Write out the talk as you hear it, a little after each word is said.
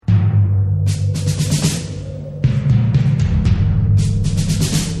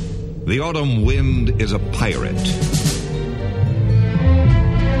The autumn wind is a pirate.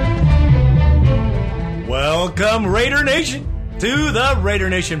 Welcome, Raider Nation, to the Raider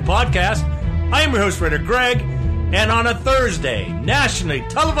Nation podcast. I am your host, Raider Greg, and on a Thursday, nationally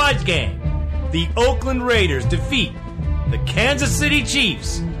televised game, the Oakland Raiders defeat the Kansas City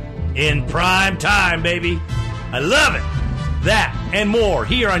Chiefs in prime time, baby. I love it. That and more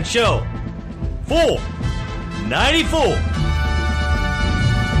here on show 494.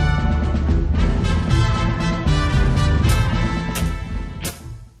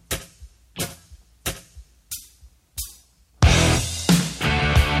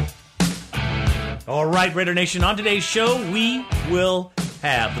 All right, Raider Nation, on today's show, we will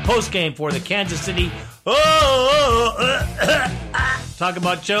have the postgame for the Kansas City. Talk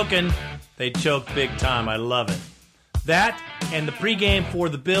about choking. They choke big time. I love it. That and the pregame for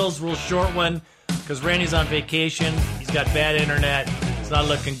the Bills, real short one, because Randy's on vacation. He's got bad internet. It's not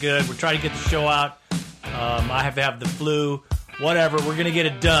looking good. We're trying to get the show out. I have to have the flu. Whatever. We're going to get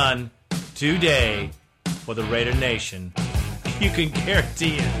it done today for the Raider Nation. You can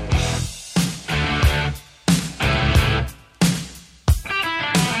guarantee it.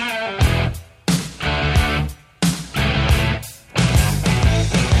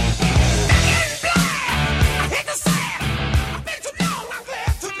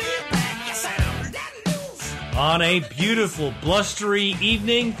 On a beautiful, blustery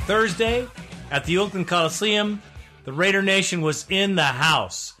evening, Thursday, at the Oakland Coliseum, the Raider Nation was in the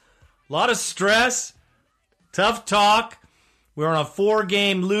house. A lot of stress, tough talk. We're on a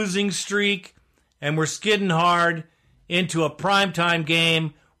 4-game losing streak, and we're skidding hard into a primetime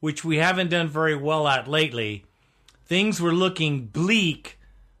game, which we haven't done very well at lately. Things were looking bleak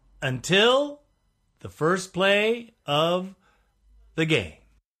until the first play of the game.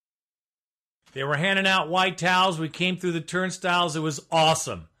 They were handing out white towels. We came through the turnstiles. It was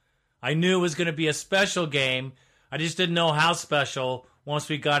awesome. I knew it was going to be a special game. I just didn't know how special once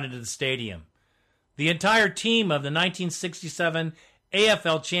we got into the stadium. The entire team of the 1967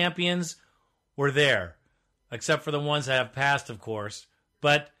 AFL champions were there, except for the ones that have passed, of course.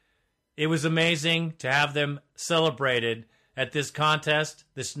 But it was amazing to have them celebrated at this contest,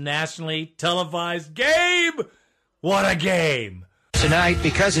 this nationally televised game. What a game! Tonight,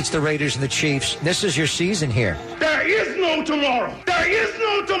 because it's the Raiders and the Chiefs, this is your season here. There is no tomorrow. There is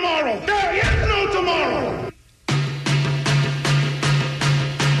no tomorrow. There is no tomorrow.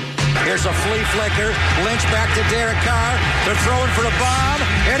 Here's a flea flicker. Lynch back to Derek Carr. They're throwing for the bomb.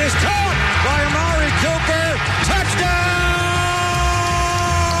 It is caught by Amari Cooper. Touchdown!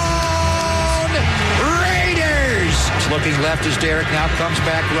 Raiders! Looking left as Derek now comes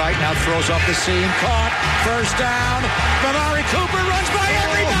back right. Now throws up the seam. Caught. First down. Amari Cooper runs by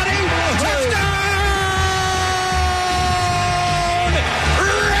everybody. Touchdown!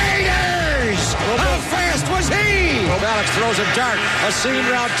 Raiders! How fast was he? Alex throws a dart. A seam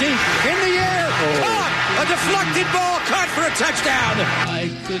route deep. In the air. Caught. A deflected ball caught for a touchdown. I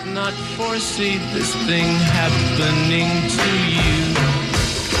could not foresee this thing happening to you.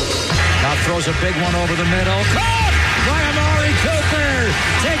 Now throws a big one over the middle. Caught by Amari Cooper.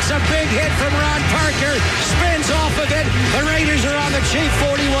 Takes a big hit from Ron Parker. Spins off of it. The Raiders are on the Chief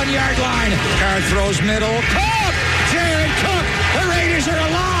 41-yard line. Carr throws middle. Caught. Jared Cook. The Raiders are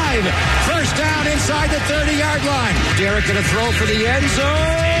alive. First down inside the 30-yard line. Derek going to throw for the end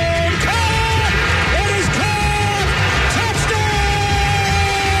zone. Caught. It is caught. Touchdown!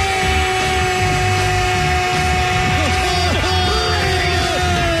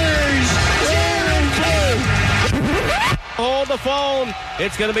 Raiders. Hold the phone.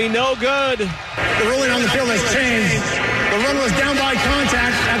 It's going to be no good. The ruling on the field has changed. The run was down by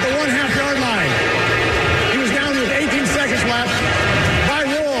contact at the 1/2-yard line. He was down with 18 seconds left. By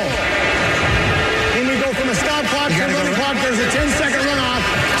rule, when we go from a stop clock to a running clock, there's a 10-second runoff.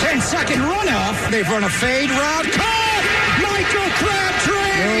 10-second runoff. They've run a fade route. Caught! Michael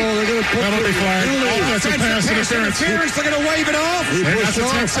Crabtree! They're going to put penalty flag. Offensive pass interference. They're going to wave it off. That's a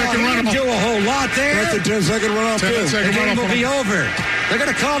 10-second runoff. Do a whole lot there. That's a 10-second runoff, too. The game will be over. They're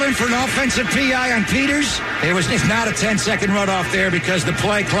going to call in for an offensive PI on Peters. It's not a 10-second runoff there because the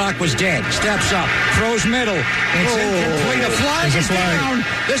play clock was dead. Steps up, throws middle. It's incomplete. A flag is down.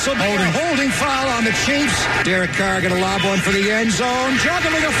 This will be a holding foul on the Chiefs. Derek Carr going to lob one for the end zone.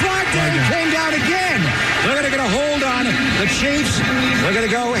 Juggling a flag there. He came down again. They're going to get a hold on the Chiefs. They're going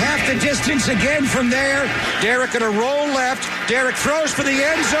to go half the distance again from there. Derek going to roll left. Derek throws for the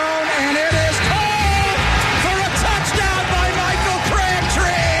end zone, and it is called for a touchdown by Michael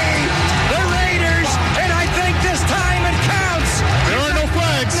Crabtree. The Raiders, and I think this time it counts. There are no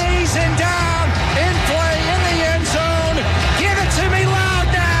flags. Knees and down, in play in the end zone. Give it to me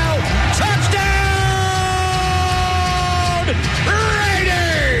loud now.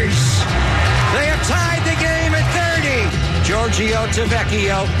 to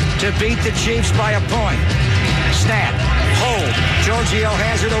Vecchio to beat the Chiefs by a point. Snap. Hold. Giorgio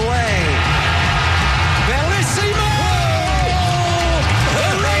has it away. Bellissimo! The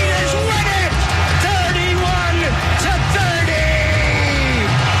Raiders win it!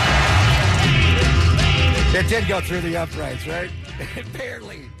 31-30! It did go through the uprights, right?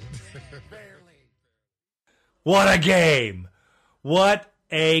 Barely. What a game. What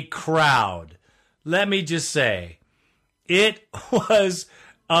a crowd. Let me just say, it was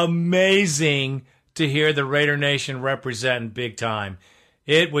amazing to hear the Raider Nation representing big time.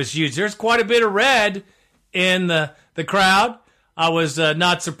 It was huge. There's quite a bit of red in the crowd. I was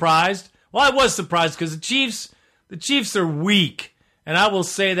not surprised. Well, I was surprised because the Chiefs are weak. And I will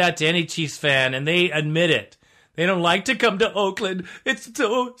say that to any Chiefs fan, and they admit it. They don't like to come to Oakland. It's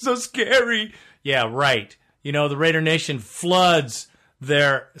so scary. Yeah, right. You know, the Raider Nation floods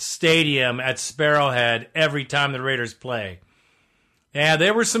their stadium at Sparrowhead every time the Raiders play. Yeah,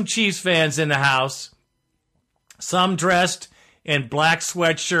 there were some Chiefs fans in the house. Some dressed in black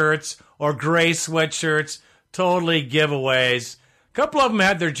sweatshirts or gray sweatshirts. Totally giveaways. A couple of them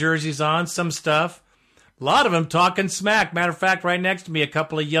had their jerseys on, some stuff. A lot of them talking smack. Matter of fact, right next to me, a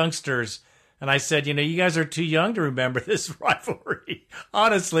couple of youngsters. And I said, you know, you guys are too young to remember this rivalry,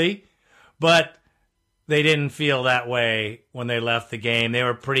 honestly. But they didn't feel that way when they left the game. They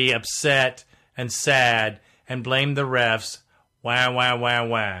were pretty upset and sad and blamed the refs. Wah, wah, wah,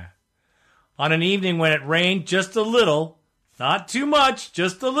 wah. On an evening when it rained just a little, not too much,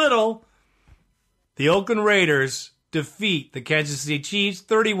 just a little, the Oakland Raiders defeat the Kansas City Chiefs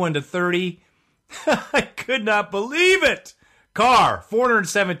 31-30. I could not believe it. Carr,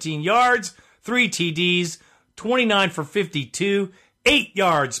 417 yards, 3 TDs, 29 for 52, 8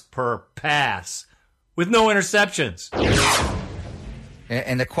 yards per pass, with no interceptions.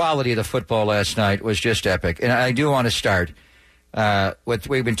 And the quality of the football last night was just epic. And I do want to start with,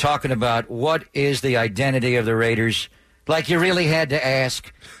 we've been talking about what is the identity of the Raiders. Like you really had to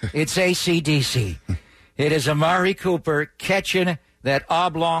ask. It's AC/DC. It is Amari Cooper catching that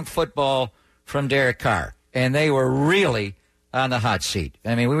oblong football from Derek Carr. And they were really on the hot seat.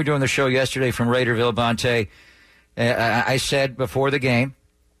 I mean, we were doing the show yesterday from Raiderville, Bonte. I said before the game,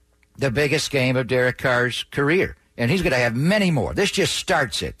 the biggest game of Derek Carr's career. And he's going to have many more. This just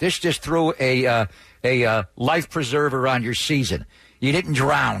starts it. This just threw a life preserver on your season. You didn't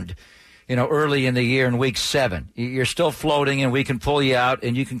drown, early in the year in week 7. You're still floating, and we can pull you out,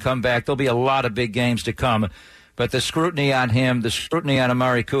 and you can come back. There'll be a lot of big games to come. But the scrutiny on him, the scrutiny on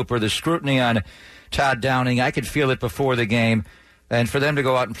Amari Cooper, the scrutiny on Todd Downing, I could feel it before the game. And for them to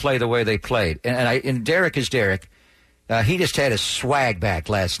go out and play the way they played. And Derek is Derek. He just had his swag back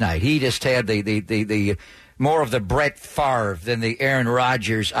last night. He just had the more of the Brett Favre than the Aaron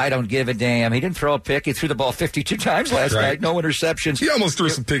Rodgers. I don't give a damn. He didn't throw a pick. He threw the ball 52 times last night. No interceptions. He almost threw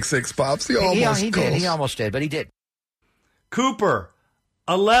some pick six pops. He did. He almost did, but he did. Cooper,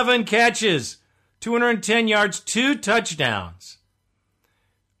 11 catches, 210 yards, 2 touchdowns.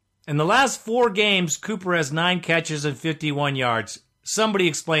 In the last 4 games, Cooper has 9 catches and 51 yards. Somebody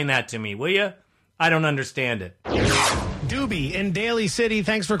explain that to me, will you? I don't understand it. Doobie in Daly City,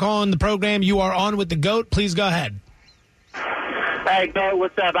 thanks for calling the program. You are on with the GOAT. Please go ahead. Hey, GOAT,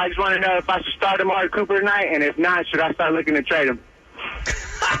 what's up? I just want to know if I should start Amari Cooper tonight, and if not, should I start looking to trade him?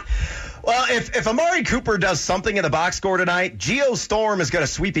 Well, if Amari Cooper does something in the box score tonight, Geo Storm is going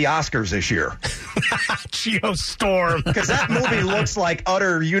to sweep the Oscars this year. Geo Storm. Because that movie looks like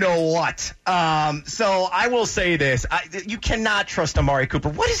utter you-know-what. So I will say this. You cannot trust Amari Cooper.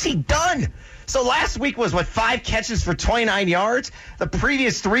 What has he done? So last week was, 5 catches for 29 yards? The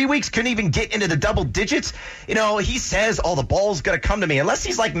previous 3 weeks couldn't even get into the double digits. He says, the ball's going to come to me. Unless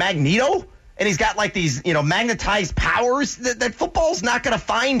he's like Magneto, and he's got like these, magnetized powers, that football's not going to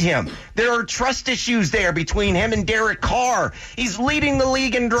find him. There are trust issues there between him and Derek Carr. He's leading the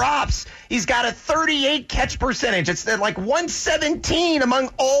league in drops. He's got a 38 catch percentage. It's like 117 among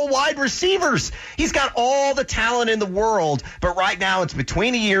all wide receivers. He's got all the talent in the world, but right now it's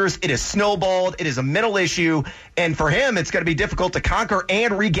between the years. It is snowballed. It is a mental issue, and for him, it's going to be difficult to conquer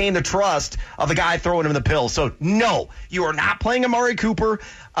and regain the trust of the guy throwing him the pill. So, no, you are not playing Amari Cooper.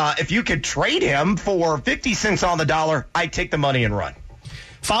 If you could trade him for 50 cents on the dollar, I'd take the money and run.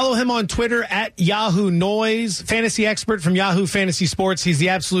 Follow him on Twitter at Yahoo Noise, fantasy expert from Yahoo Fantasy Sports. He's the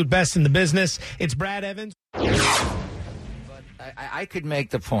absolute best in the business. It's Brad Evans. But I could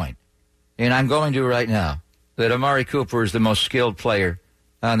make the point, and I'm going to right now, that Amari Cooper is the most skilled player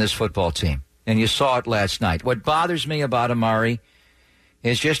on this football team. And you saw it last night. What bothers me about Amari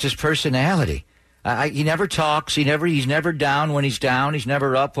is just his personality. He never talks. He's never down when he's down. He's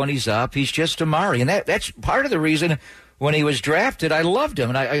never up when he's up. He's just Amari. And that's part of the reason when he was drafted, I loved him.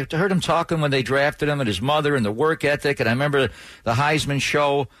 And I heard him talking when they drafted him and his mother and the work ethic. And I remember the Heisman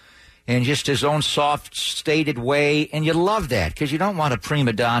show and just his own soft, stated way. And you love that because you don't want a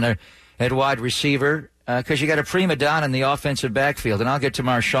prima donna at wide receiver because you got a prima donna in the offensive backfield. And I'll get to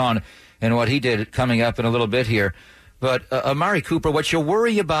Marshawn and what he did coming up in a little bit here. But Amari Cooper, what you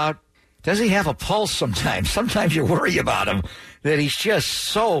worry about, does he have a pulse sometimes? Sometimes you worry about him, that he's just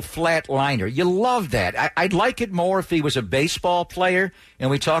so flatliner. You love that. I'd like it more if he was a baseball player,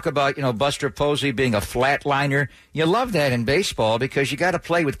 and we talk about, Buster Posey being a flatliner. You love that in baseball because you got to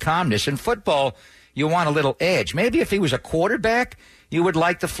play with calmness. In football, you want a little edge. Maybe if he was a quarterback, you would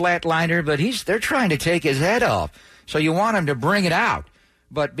like the flatliner, but they're trying to take his head off. So you want him to bring it out.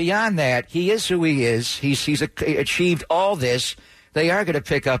 But beyond that, he is who he is. He's achieved all this. They are going to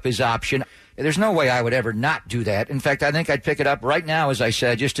pick up his option. There's no way I would ever not do that. In fact, I think I'd pick it up right now, as I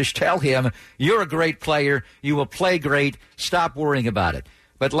said, just to tell him, you're a great player. You will play great. Stop worrying about it.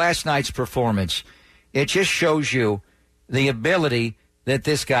 But last night's performance, it just shows you the ability that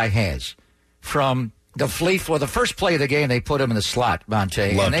this guy has. From the first play of the game, they put him in the slot,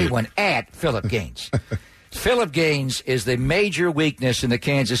 Monte, and they went at Phillip Gaines. Phillip Gaines is the major weakness in the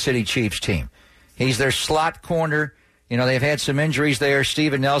Kansas City Chiefs team. He's their slot corner. They've had some injuries there.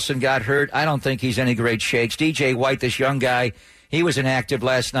 Steven Nelson got hurt. I don't think he's any great shakes. DJ White, this young guy, he was inactive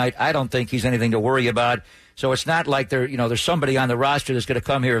last night. I don't think he's anything to worry about. So it's not like there's somebody on the roster that's going to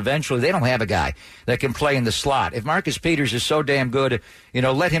come here eventually. They don't have a guy that can play in the slot. If Marcus Peters is so damn good,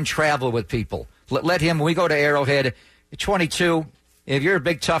 let him travel with people. Let him, when we go to Arrowhead, 22, if you're a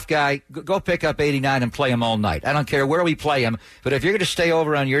big, tough guy, go pick up 89 and play him all night. I don't care where we play him, but if you're going to stay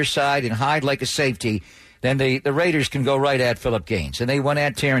over on your side and hide like a safety, then the Raiders can go right at Phillip Gaines. And they went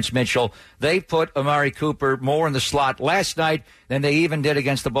at Terrence Mitchell. They put Amari Cooper more in the slot last night than they even did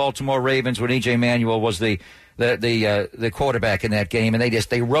against the Baltimore Ravens when E.J. Manuel was the quarterback in that game. And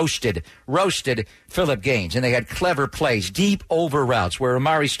they roasted Phillip Gaines. And they had clever plays, deep over routes where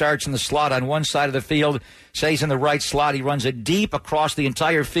Amari starts in the slot on one side of the field, stays in the right slot. He runs it deep across the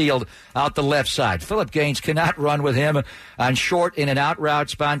entire field out the left side. Phillip Gaines cannot run with him on short in and out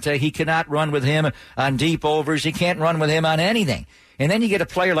routes, Bonte. He cannot run with him on deep overs. He can't run with him on anything. And then you get a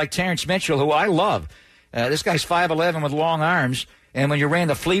player like Terrence Mitchell, who I love. This guy's 5'11" with long arms. And when you ran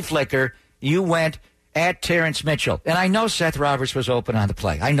the flea flicker, you went at Terrence Mitchell. And I know Seth Roberts was open on the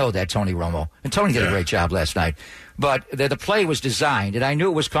play. I know that, Tony Romo. And Tony did a great job last night. But the play was designed, and I knew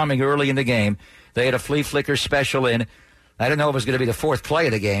it was coming early in the game. They had a flea flicker special in. I didn't know it was going to be the fourth play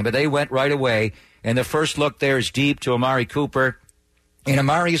of the game, but they went right away. And the first look there is deep to Amari Cooper. And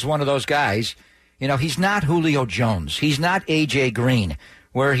Amari is one of those guys. He's not Julio Jones. He's not A.J. Green,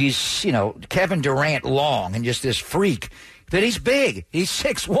 where he's, Kevin Durant long and just this freak. But he's big. He's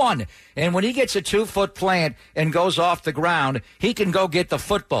 6'1". And when he gets a 2-foot plant and goes off the ground, he can go get the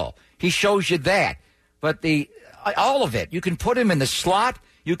football. He shows you that. But all of it, you can put him in the slot.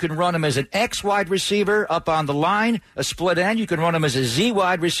 You can run him as an X wide receiver up on the line, a split end. You can run him as a Z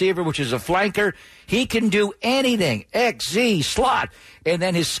wide receiver, which is a flanker. He can do anything, X, Z, slot. And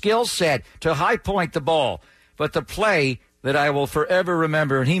then his skill set to high point the ball. But the play that I will forever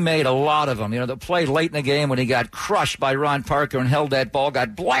remember, and he made a lot of them. The play late in the game when he got crushed by Ron Parker and held that ball,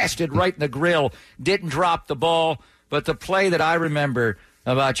 got blasted right in the grill, didn't drop the ball. But the play that I remember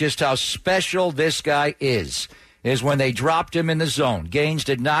about just how special this guy is when they dropped him in the zone. Gaines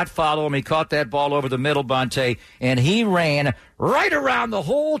did not follow him. He caught that ball over the middle, Bonte, and he ran right around the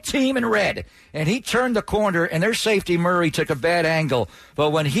whole team in red. And he turned the corner, and their safety, Murray, took a bad angle.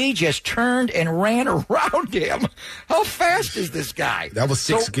 But when he just turned and ran around him, how fast is this guy? That was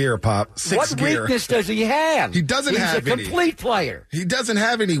sixth gear, Pop. Sixth gear. What weakness does he have? He doesn't have any. He's a complete player. He doesn't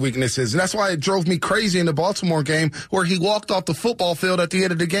have any weaknesses. And that's why it drove me crazy in the Baltimore game where he walked off the football field at the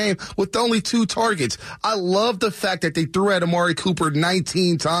end of the game with only 2 targets. I love the fact that they threw at Amari Cooper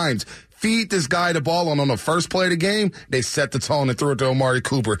 19 times. Feed this guy the ball on the first play of the game. They set the tone and threw it to Amari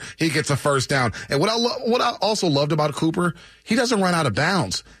Cooper. He gets a first down. And what I also loved about Cooper, he doesn't run out of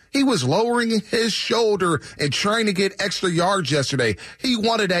bounds. He was lowering his shoulder and trying to get extra yards yesterday. He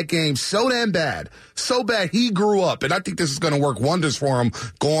wanted that game so damn bad. So bad he grew up. And I think this is going to work wonders for him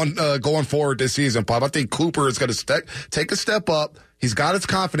going forward this season, Pop. I think Cooper is going to take a step up. He's got his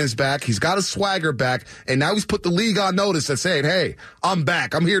confidence back. He's got his swagger back. And now he's put the league on notice and saying, hey, I'm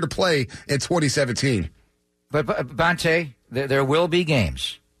back. I'm here to play in 2017. But Bonte, there will be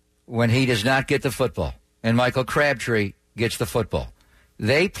games when he does not get the football and Michael Crabtree gets the football.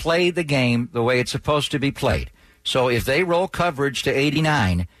 They play the game the way it's supposed to be played. So if they roll coverage to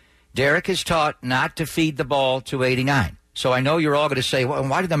 89, Derek is taught not to feed the ball to 89. So I know you're all going to say, well,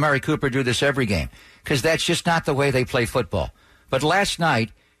 why did Amari Cooper do this every game? because that's just not the way they play football. But last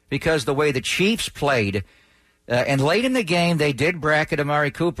night, because the way the Chiefs played, and late in the game, they did bracket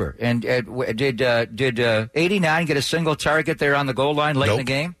Amari Cooper. And did 89 get a single target there on the goal line late in the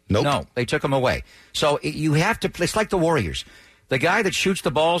game? Nope. No, they took him away. So you have to play. It's like the Warriors. The guy that shoots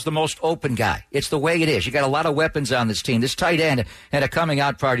the ball is the most open guy. It's the way it is. You got a lot of weapons on this team. This tight end had a coming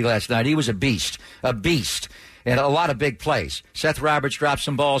out party last night. He was a beast, and a lot of big plays. Seth Roberts dropped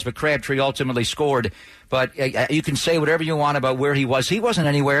some balls, but Crabtree ultimately scored. But you can say whatever you want about where he was. He wasn't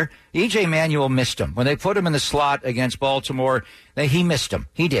anywhere. E.J. Manuel missed him. When they put him in the slot against Baltimore, he missed him.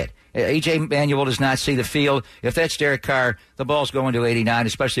 He did. E.J. Manuel does not see the field. If that's Derek Carr, the ball's going to 89,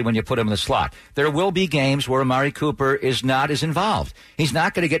 especially when you put him in the slot. There will be games where Amari Cooper is not as involved. He's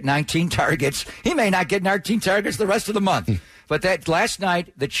not going to get 19 targets. He may not get 19 targets the rest of the month. But that last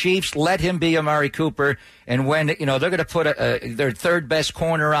night, the Chiefs let him be Amari Cooper, and when they're going to put their third best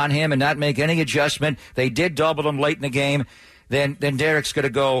corner on him and not make any adjustment, they did double him late in the game. Then Derek's going to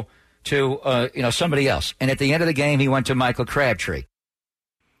go to somebody else. And at the end of the game, he went to Michael Crabtree.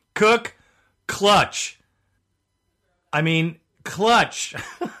 Cook, clutch. I mean, clutch.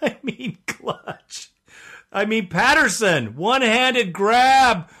 Clutch. Patterson, one-handed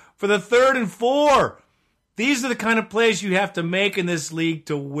grab for the 3rd and 4. These are the kind of plays you have to make in this league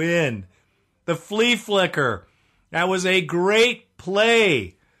to win. The flea flicker. That was a great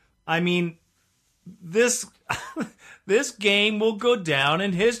play. This game will go down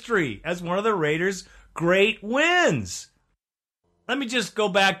in history as one of the Raiders' great wins. Let me just go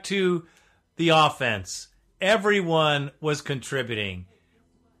back to the offense. Everyone was contributing.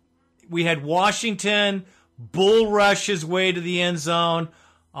 We had Washington bull rush his way to the end zone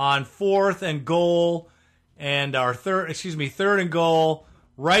on 4th and goal. And our third and goal,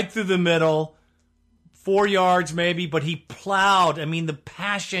 right through the middle, 4 yards maybe, but he plowed. The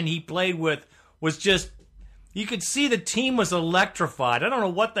passion he played with was just, you could see the team was electrified. I don't know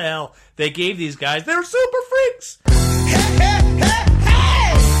what the hell they gave these guys. They're super freaks. Hey, hey, hey,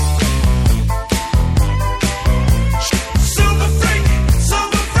 hey!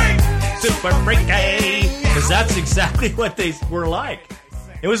 Super freak, hey! Because that's exactly what they were like.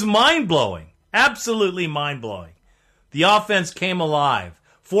 It was mind-blowing. Absolutely mind-blowing. The offense came alive.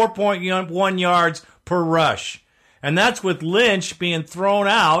 4.1 yards per rush. And that's with Lynch being thrown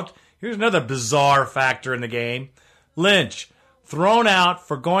out. Here's another bizarre factor in the game. Lynch thrown out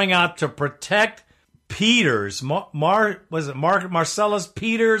for going out to protect Peters. Marcellus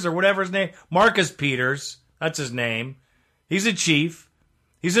Peters or whatever his name? Marcus Peters. That's his name. He's a Chief.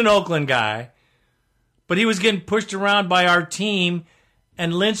 He's an Oakland guy. But he was getting pushed around by our team,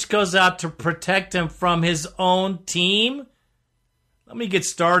 and Lynch goes out to protect him from his own team? Let me get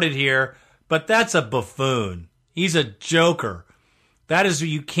started here, but that's a buffoon. He's a joker.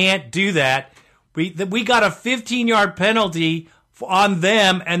 You can't do that. We got a 15-yard penalty on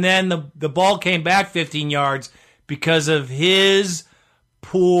them, and then the ball came back 15 yards because of his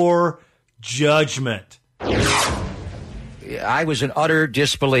poor judgment. I was in utter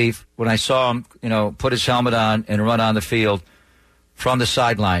disbelief when I saw him, put his helmet on and run on the field from the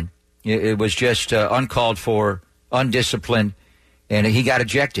sideline. It was just uncalled for, undisciplined, and he got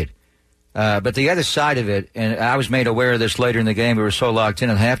ejected. But the other side of it, and I was made aware of this later in the game, we were so locked in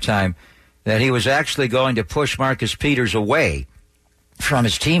at halftime, that he was actually going to push Marcus Peters away from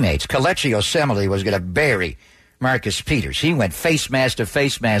his teammates. Kelechi Osemele was going to bury Marcus Peters. He went face mask to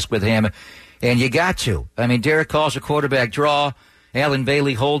face mask with him, and you got to. Derek calls a quarterback draw. Alan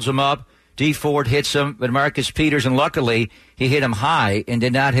Bailey holds him up. D. Ford hits him, but Marcus Peters, and luckily he hit him high and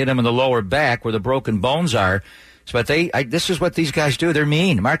did not hit him in the lower back where the broken bones are. But this is what these guys do. They're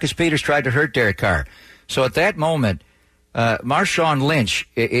mean. Marcus Peters tried to hurt Derek Carr. So at that moment, Marshawn Lynch,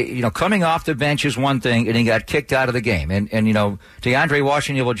 coming off the bench is one thing, and he got kicked out of the game. And DeAndre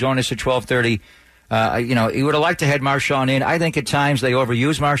Washington will join us at 12:30. He would have liked to have Marshawn in. I think at times they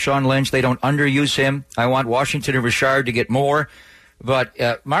overuse Marshawn Lynch. They don't underuse him. I want Washington and Richard to get more. But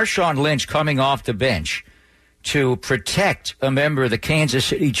Marshawn Lynch coming off the bench to protect a member of the Kansas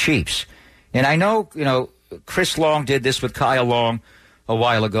City Chiefs. And I know, Chris Long did this with Kyle Long a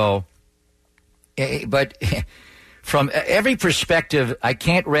while ago. But from every perspective, I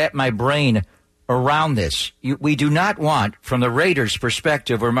can't wrap my brain around this. We do not want, from the Raiders'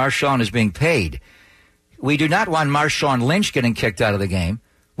 perspective where Marshawn is being paid, we do not want Marshawn Lynch getting kicked out of the game.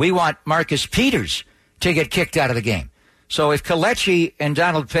 We want Marcus Peters to get kicked out of the game. So if Kelechi and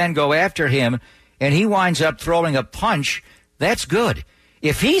Donald Penn go after him and he winds up throwing a punch, that's good.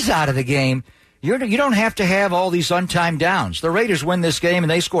 If he's out of the game, you don't have to have all these untimed downs. The Raiders win this game and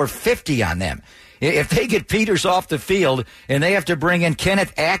they score 50 on them. If they get Peters off the field and they have to bring in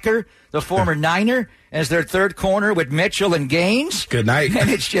Kenneth Acker, the former Niner, as their third corner with Mitchell and Gaines. Good night. And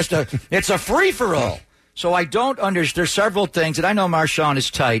it's a free-for-all. So I don't understand. There's several things, and I know Marshawn is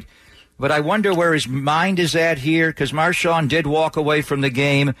tight, but I wonder where his mind is at here, because Marshawn did walk away from the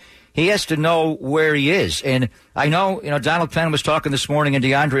game. He has to know where he is. And I know, Donald Penn was talking this morning, and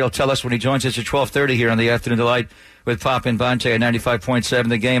DeAndre will tell us when he joins us at 12:30 here on the Afternoon Delight with Pop and Bonte at 95.7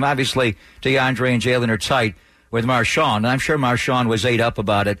 the game. Obviously, DeAndre and Jalen are tight with Marshawn, and I'm sure Marshawn was ate up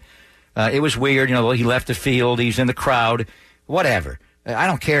about it. It was weird. He left the field. He's in the crowd. Whatever. I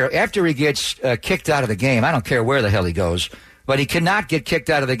don't care. After he gets kicked out of the game, I don't care where the hell he goes. But he cannot get kicked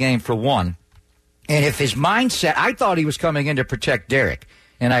out of the game for one. And if his mindset, I thought he was coming in to protect Derek.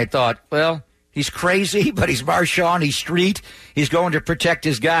 And I thought, well, he's crazy, but he's Marshawn. He's street. He's going to protect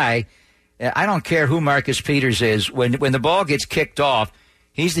his guy. I don't care who Marcus Peters is. When the ball gets kicked off,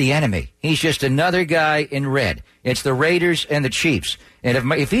 he's the enemy. He's just another guy in red. It's the Raiders and the Chiefs.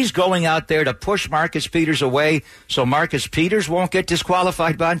 And if he's going out there to push Marcus Peters away so Marcus Peters won't get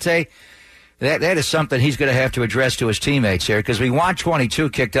disqualified, Bonte, that is something he's going to have to address to his teammates here, because we want 22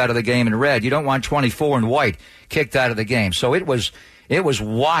 kicked out of the game in red. You don't want 24 in white kicked out of the game. So it was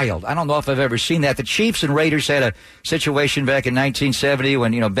wild. I don't know if I've ever seen that. The Chiefs and Raiders had a situation back in 1970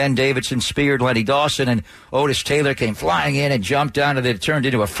 when, Ben Davidson speared Lenny Dawson and Otis Taylor came flying in and jumped down and it turned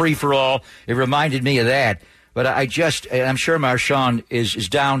into a free-for-all. It reminded me of that. But I'm sure Marshawn is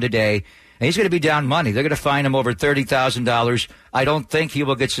down today, and he's going to be down money. They're going to fine him over $30,000. I don't think he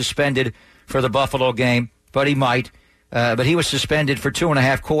will get suspended for the Buffalo game, but he might. But he was suspended for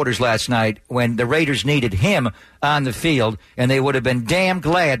 2.5 quarters last night when the Raiders needed him on the field, and they would have been damn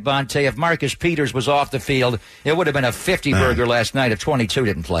glad, Bonte, if Marcus Peters was off the field. It would have been a 50-burger last night if 22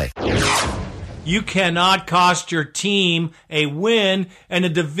 didn't play. You cannot cost your team a win in a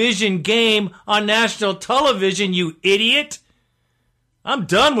division game on national television, you idiot. I'm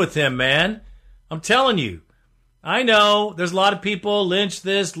done with him, man. I'm telling you. I know there's a lot of people, Lynch,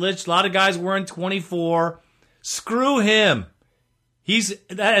 a lot of guys wearing 24. Screw him.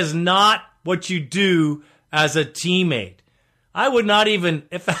 That is not what you do as a teammate. I would not even,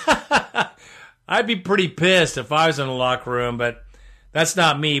 I'd be pretty pissed if I was in the locker room, but that's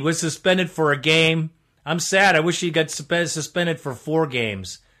not me. He was suspended for a game. I'm sad. I wish he got suspended for 4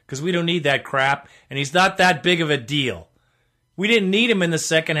 games because we don't need that crap, and he's not that big of a deal. We didn't need him in the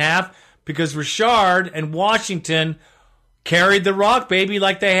second half because Richard and Washington carried the rock, baby,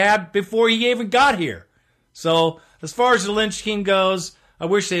 like they had before he even got here. So as far as the Lynch King goes, I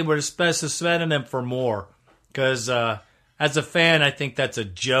wish they would have suspended him for more because as a fan, I think that's a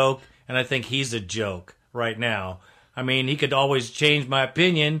joke, and I think he's a joke right now. I mean, he could always change my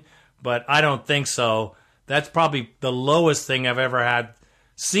opinion, but I don't think so. That's probably the lowest thing I've ever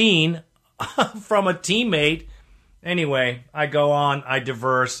seen from a teammate. Anyway, I go on, I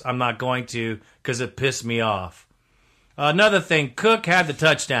diverse. I'm not going to because it pissed me off. Another thing, Cook had the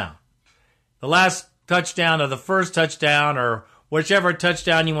touchdown. The last touchdown or the first touchdown or whichever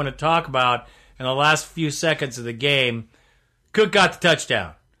touchdown you want to talk about in the last few seconds of the game, Cook got the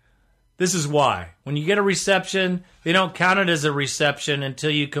touchdown. This is why. When you get a reception, they don't count it as a reception until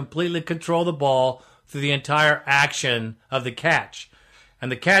you completely control the ball through the entire action of the catch.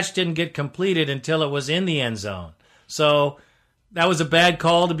 And the catch didn't get completed until it was in the end zone. So that was a bad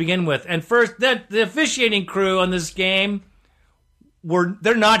call to begin with. And first, the officiating crew on this game,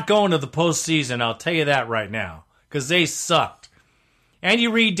 they're not going to the postseason, I'll tell you that right now, because they sucked. Andy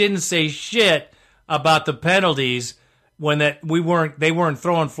Reid didn't say shit about the penalties when they weren't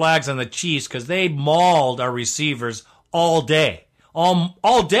throwing flags on the Chiefs because they mauled our receivers all day.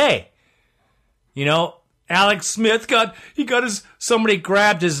 All day. Alex Smith somebody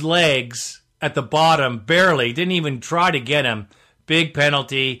grabbed his legs at the bottom, barely, didn't even try to get him. Big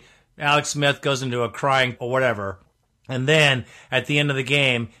penalty. Alex Smith goes into a crying or whatever. And then at the end of the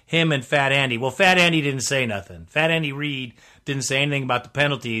game, him and Fat Andy. Well, Fat Andy didn't say nothing. Fat Andy Reid didn't say anything about the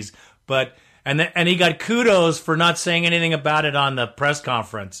penalties, but and he got kudos for not saying anything about it on the press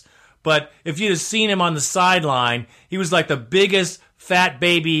conference. But if you'd have seen him on the sideline, he was like the biggest fat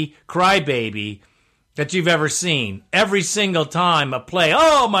baby crybaby that you've ever seen. Every single time a play,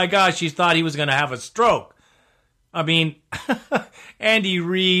 oh my gosh, he thought he was going to have a stroke. I mean, Andy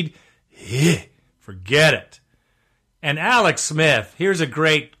Reid, forget it. And Alex Smith, here's a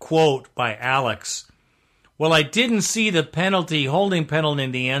great quote by Alex. Well, I didn't see the holding penalty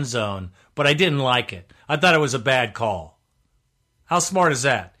in the end zone, but I didn't like it. I thought it was a bad call. How smart is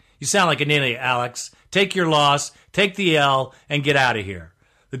that? You sound like an idiot, Alex. Take your loss, take the L, and get out of here.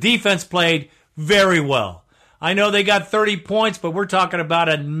 The defense played very well. I know they got 30 points, but we're talking about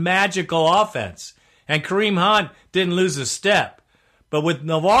a magical offense. And Kareem Hunt didn't lose a step. But with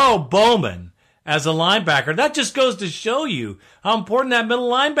Navarro Bowman as a linebacker, that just goes to show you how important that middle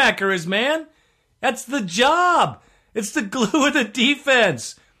linebacker is, man. That's the job. It's the glue of the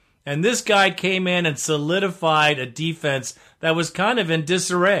defense. And this guy came in and solidified a defense that was kind of in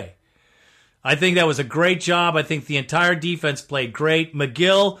disarray. I think that was a great job. I think the entire defense played great.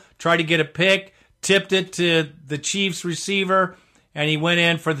 McGill tried to get a pick, tipped it to the Chiefs receiver, and he went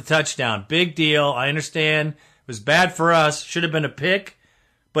in for the touchdown. Big deal. I understand. It was bad for us. Should have been a pick,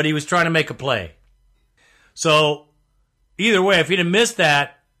 but he was trying to make a play. So either way, if he'd have missed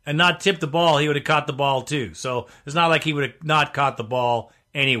that and not tipped the ball, he would have caught the ball too. So it's not like he would have not caught the ball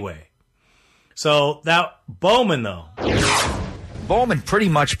anyway. So that Bowman, though. Bowman pretty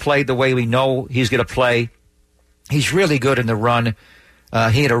much played the way we know he's going to play. He's really good in the run.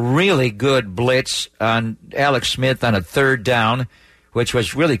 He had a really good blitz on Alex Smith on a third down, which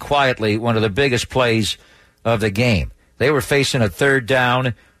was really quietly one of the biggest plays of the game. They were facing a third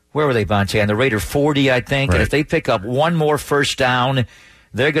down. Where were they, Bonte? On the Raider 40, I think. Right. And if they pick up one more first down,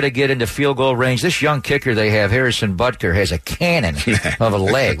 they're going to get into field goal range. This young kicker they have, Harrison Butker, has a cannon of a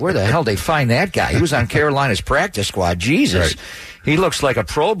leg. Where the hell did they find that guy? He was on Carolina's practice squad. Jesus. Right. He looks like a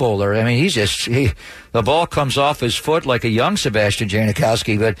Pro Bowler. I mean, the ball comes off his foot like a young Sebastian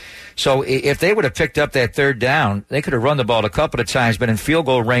Janikowski. But so if they would have picked up that third down, they could have run the ball a couple of times, but in field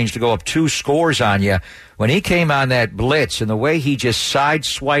goal range to go up 2 scores on you. When he came on that blitz and the way he just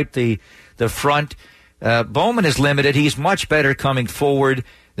sideswiped the front, Bowman is limited. He's much better coming forward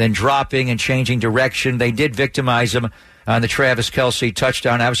than dropping and changing direction. They did victimize him on the Travis Kelce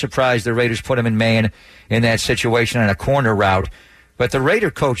touchdown. I was surprised the Raiders put him in man in that situation on a corner route. But the Raider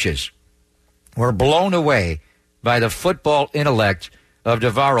coaches were blown away by the football intellect of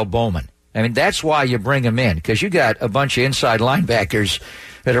Navarro Bowman. I mean, that's why you bring him in, because you got a bunch of inside linebackers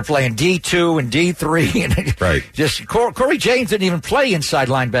that are playing D2 and D3, and right. Just Corey James didn't even play inside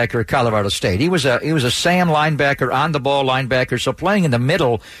linebacker at Colorado State. He was a Sam linebacker, on the ball linebacker. So playing in the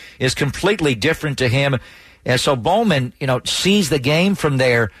middle is completely different to him. And so Bowman, sees the game from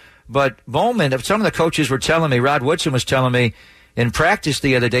there. But Bowman, some of the coaches were telling me, Rod Woodson was telling me in practice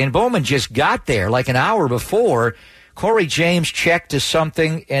the other day, and Bowman just got there like an hour before. Corey James checked to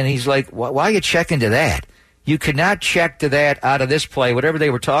something, and he's like, why are you checking to that? You could not check to that out of this play, whatever they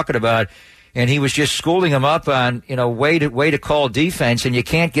were talking about. And he was just schooling him up on, way to call defense, and you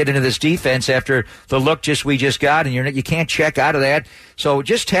can't get into this defense after the look we just got, and you can't check out of that. So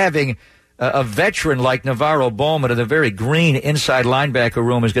just having a veteran like Navarro Bowman in the very green inside linebacker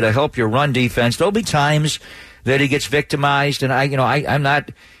room is going to help your run defense. There'll be times that he gets victimized, and I'm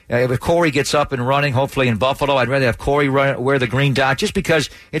not. If Corey gets up and running, hopefully in Buffalo, I'd rather have Corey wear the green dot, just because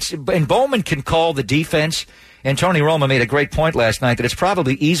and Bowman can call the defense. And Tony Romo made a great point last night that it's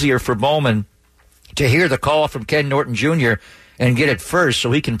probably easier for Bowman to hear the call from Ken Norton Jr. and get it first,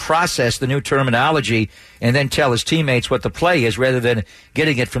 so he can process the new terminology and then tell his teammates what the play is, rather than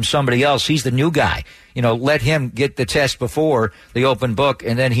getting it from somebody else. He's the new guy. Let him get the test before the open book,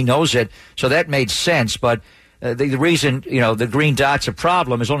 and then he knows it. So that made sense, but the reason, the green dot's a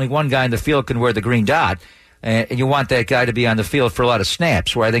problem is only one guy in the field can wear the green dot, and you want that guy to be on the field for a lot of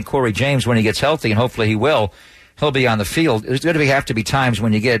snaps, where I think Corey James, when he gets healthy, and hopefully he'll be on the field. There's going to have to be times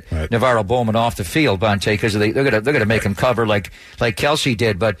when you get Navarro Bowman off the field, Bonte, because they're going to make him cover like Kelce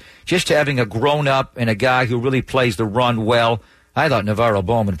did. But just having a grown-up and a guy who really plays the run well, I thought Navarro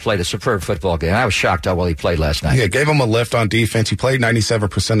Bowman played a superb football game. I was shocked how well he played last night. Yeah, gave him a lift on defense. He played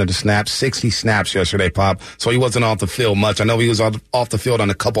 97% of the snaps, 60 snaps yesterday, Pop. So he wasn't off the field much. I know he was off the field on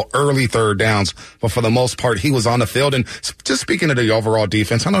a couple early third downs, but for the most part, he was on the field. And just speaking of the overall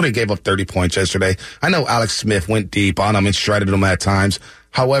defense, I know they gave up 30 points yesterday. I know Alex Smith went deep on them and shredded them at times.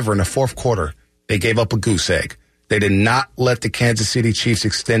 However, in the fourth quarter, they gave up a goose egg. They did not let the Kansas City Chiefs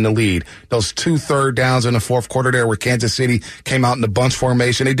extend the lead. Those 2 third downs in the fourth quarter there where Kansas City came out in the bunch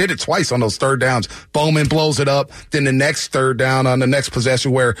formation, they did it twice on those third downs. Bowman blows it up. Then the next third down on the next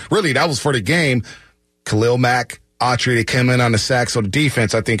possession where really that was for the game. Khalil Mack, Autry, they came in on the sack. So the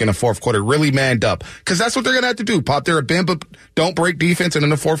defense, I think, in the fourth quarter really manned up. Because that's what they're going to have to do, Pop. They're a bend but don't break defense. And in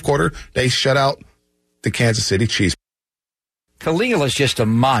the fourth quarter, they shut out the Kansas City Chiefs. Khalil is just a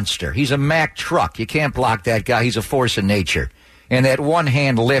monster. He's a Mack truck. You can't block that guy. He's a force of nature. And that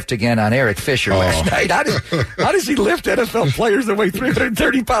one-hand lift again on Eric Fisher last night. How does he lift NFL players that weigh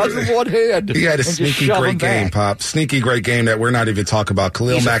 330 pounds with one hand? He had a sneaky great game, Pop. Sneaky great game that we're not even talking about.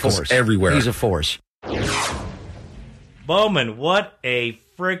 Khalil Mack was everywhere. He's a force. Bowman, what a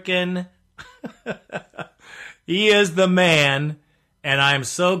freaking... He is the man, and I am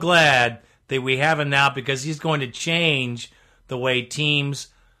so glad that we have him now, because he's going to change the way teams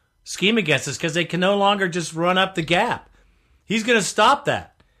scheme against us, because they can no longer just run up the gap. He's going to stop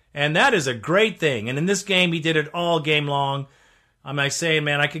that, and that is a great thing. And in this game, he did it all game long. I might say,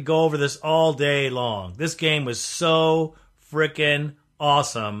 man, I could go over this all day long. This game was so freaking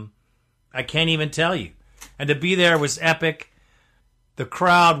awesome. I can't even tell you. And to be there was epic. The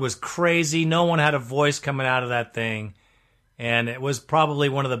crowd was crazy. No one had a voice coming out of that thing. And it was probably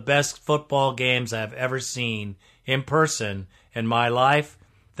one of the best football games I've ever seen in person in my life.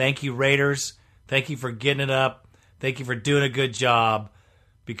 Thank you, Raiders. Thank you for getting it up. Thank you for doing a good job,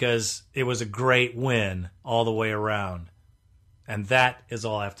 because it was a great win all the way around. And that is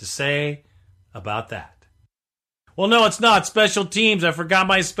all I have to say about that. Well, no, it's not. Special teams. I forgot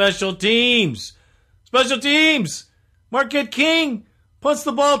my special teams. Special teams. Marquette King punts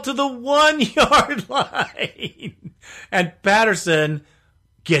the ball to the 1-yard line. And Patterson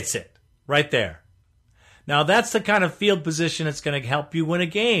gets it right there. Now, that's the kind of field position that's going to help you win a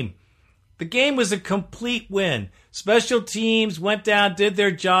game. The game was a complete win. Special teams went down, did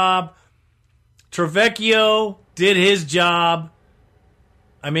their job. Trevecchio did his job.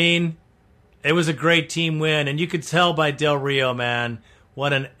 I mean, it was a great team win, and you could tell by Del Rio, man,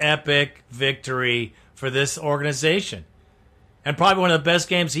 what an epic victory for this organization. And probably one of the best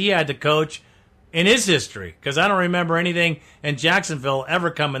games he had to coach in his history, because I don't remember anything in Jacksonville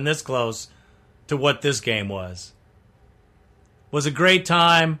ever coming this close to what this game was. It was a great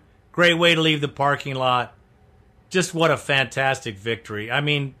time, great way to leave the parking lot. Just what a fantastic victory. I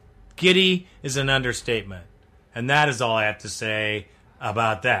mean, giddy is an understatement. And that is all I have to say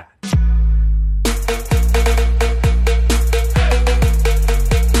about that.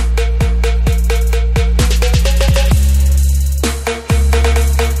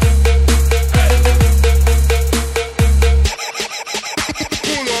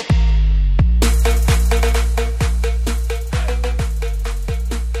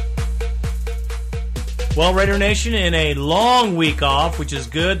 Well, Raider Nation, in a long week off, which is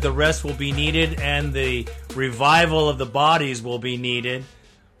good, the rest will be needed, and the revival of the bodies will be needed.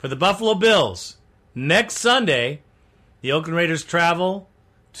 For the Buffalo Bills, next Sunday, the Oakland Raiders travel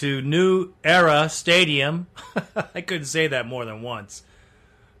to New Era Stadium. I couldn't say that more than once.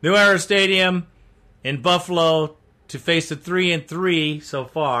 New Era Stadium in Buffalo to face the 3-3 so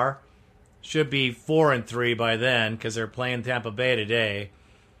far. Should be 4-3 by then, because they're playing Tampa Bay today.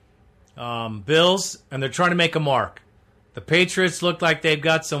 Bills, and they're trying to make a mark. The Patriots look like they've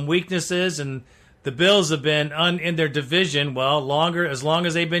got some weaknesses, and the Bills have been in their division, as long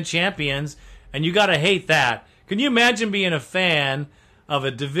as they've been champions, and you got to hate that. Can you imagine being a fan of a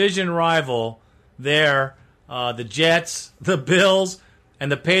division rival there? The Jets, the Bills,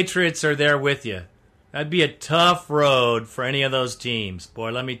 and the Patriots are there with you. That'd be a tough road for any of those teams. Boy,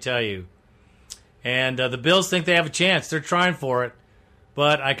 let me tell you. And the Bills think they have a chance. They're trying for it.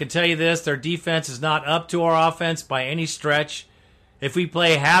 But I can tell you this, their defense is not up to our offense by any stretch. If we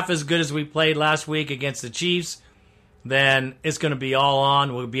play half as good as we played last week against the Chiefs, then it's going to be all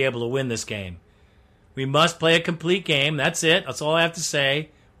on. We'll be able to win this game. We must play a complete game. That's it. That's all I have to say.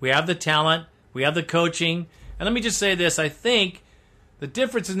 We have the talent. We have the coaching. And let me just say this. I think the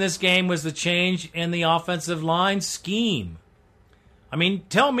difference in this game was the change in the offensive line scheme. I mean,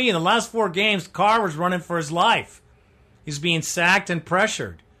 tell me, in the last 4 games, Carr was running for his life. He's being sacked and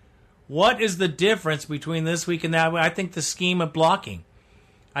pressured. What is the difference between this week and that week? I think the scheme of blocking.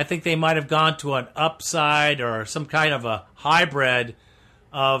 I think they might have gone to an upside or some kind of a hybrid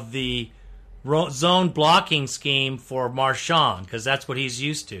of the zone blocking scheme for Marshawn, because that's what he's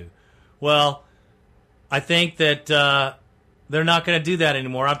used to. Well, I think that they're not going to do that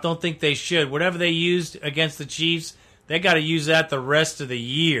anymore. I don't think they should. Whatever they used against the Chiefs, they got to use that the rest of the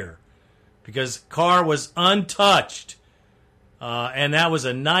year, because Carr was untouched. And that was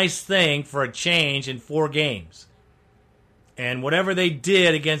a nice thing for a change in 4 games. And whatever they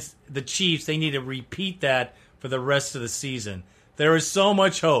did against the Chiefs, they need to repeat that for the rest of the season. There is so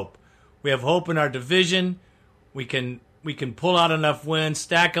much hope. We have hope in our division. We can pull out enough wins,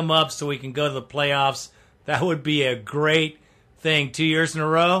 stack them up so we can go to the playoffs. That would be a great thing 2 years in a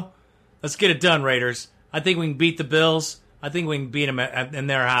row. Let's get it done, Raiders. I think we can beat the Bills. I think we can beat them in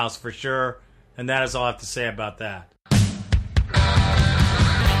their house for sure. And that is all I have to say about that.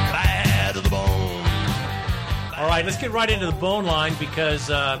 All right, let's get right into the bone line, because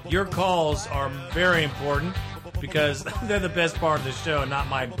your calls are very important, because they're the best part of the show, not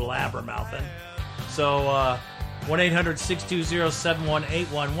my blabbermouthing. So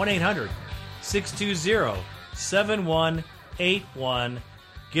 1-800-620-7181, 1-800-620-7181.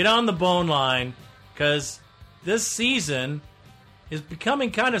 Get on the bone line, because this season is becoming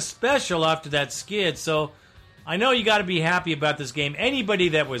kind of special after that skid. So I know you got to be happy about this game. Anybody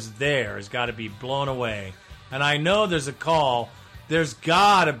that was there has got to be blown away. And I know there's a call. There's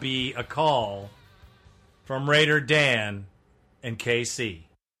got to be a call from Raider Dan and KC.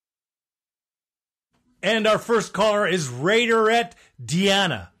 And our first caller is Raiderette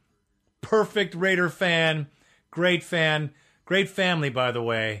Deanna. Perfect Raider fan. Great family, by the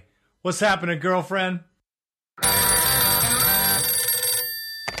way. What's happening, girlfriend?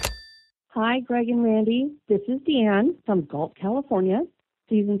 Hi, Greg and Randy. This is Deanne from Galt, California,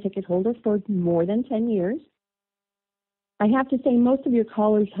 season ticket holder for more than 10 years. I have to say most of your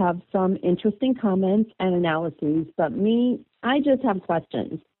callers have some interesting comments and analyses, but me, I just have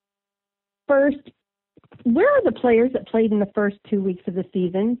questions. First, where are the players that played in the first 2 weeks of the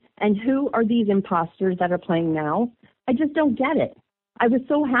season, and who are these imposters that are playing now? I just don't get it. I was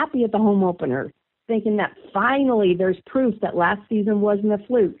so happy at the home opener, thinking that finally there's proof that last season wasn't a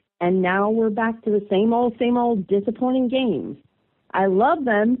fluke, and now we're back to the same old disappointing games. I love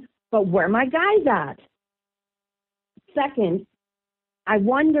them, but where are my guys at? Second, I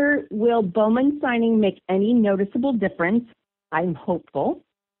wonder, will Bowman signing make any noticeable difference? I'm hopeful.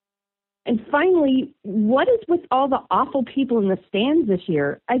 And finally, what is with all the awful people in the stands this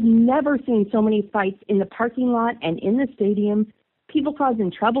year? I've never seen so many fights in the parking lot and in the stadium, people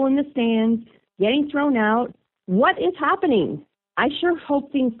causing trouble in the stands, getting thrown out. What is happening? I sure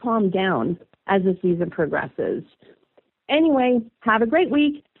hope things calm down as the season progresses. Anyway, have a great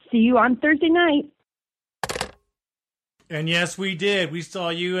week. See you on Thursday night. And yes, we did. We saw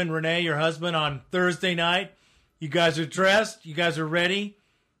you and Renee, your husband, on Thursday night. You guys are dressed. You guys are ready.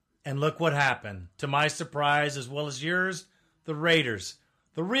 And look what happened. To my surprise, as well as yours, the Raiders,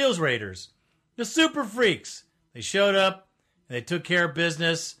 the real Raiders, the Super Freaks. They showed up, and they took care of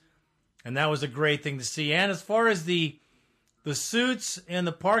business, and that was a great thing to see. And as far as the suits in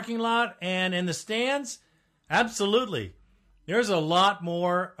the parking lot and in the stands, absolutely. There's a lot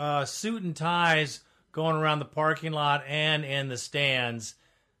more suit and ties going around the parking lot and in the stands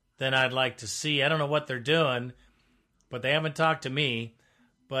than I'd like to see. I don't know what they're doing, but they haven't talked to me.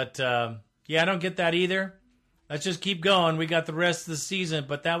 But, yeah, I don't get that either. Let's just keep going. We got the rest of the season,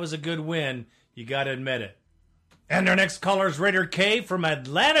 but that was a good win. You got to admit it. And our next caller is Raider K from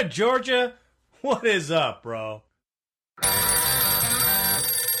Atlanta, Georgia. What is up, bro?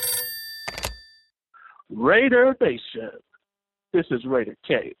 Raider Nation. This is Raider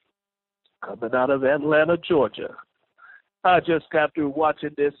K coming out of Atlanta, Georgia. I just got through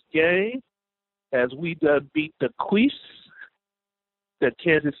watching this game as we done beat the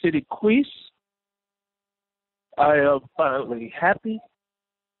Kansas City Chiefs. I am finally happy.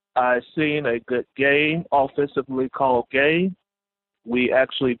 I've seen a good game, offensively called game. We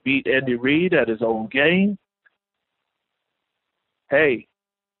actually beat Andy Reid at his own game. Hey,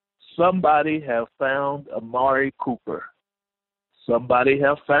 somebody have found Amari Cooper. Somebody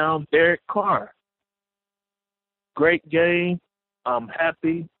have found Derek Carr. Great game. I'm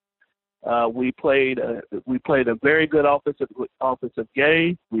happy. We played a very good offensive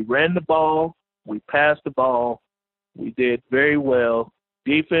game. We ran the ball. We passed the ball. We did very well.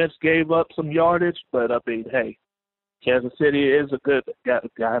 Defense gave up some yardage, but I mean, hey, Kansas City is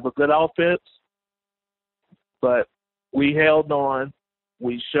have a good offense. But we held on.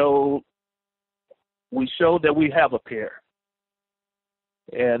 We showed that we have a pair,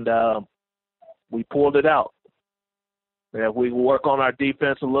 and we pulled it out. If we work on our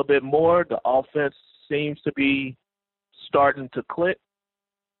defense a little bit more, the offense seems to be starting to click.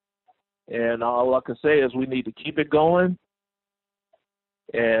 And all I can say is we need to keep it going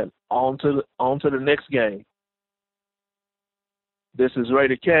and on to the next game. This is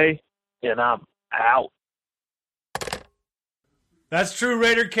Raider K, and I'm out. That's true,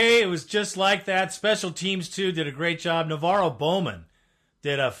 Raider K. It was just like that. Special teams, too, did a great job. Navarro Bowman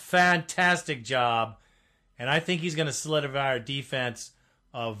did a fantastic job. And I think he's going to solidify our defense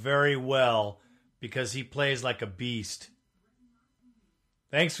very well because he plays like a beast.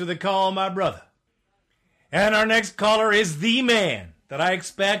 Thanks for the call, my brother. And our next caller is the man that I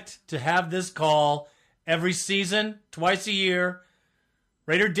expect to have this call every season, twice a year.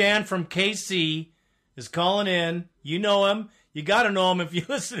 Raider Dan from KC is calling in. You know him. You got to know him if you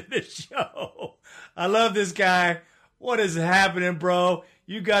listen to this show. I love this guy. What is happening, bro?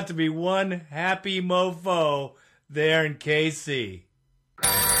 You got to be one happy mofo there in KC.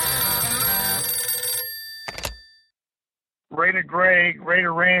 Raider Greg,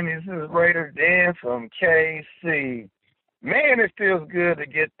 Raider Randy, this is Raider Dan from KC. Man, it feels good to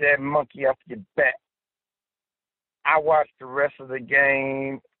get that monkey off your back. I watched the rest of the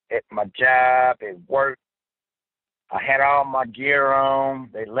game at my job, at work. I had all my gear on.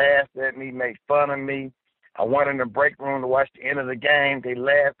 They laughed at me, made fun of me. I went in the break room to watch the end of the game. They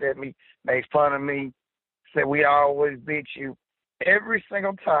laughed at me, made fun of me, said we always beat you. Every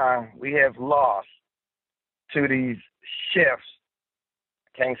single time we have lost to these chefs.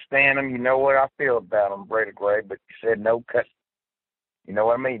 Can't stand them. You know what I feel about them, Brady Gray, but you said no cut. You know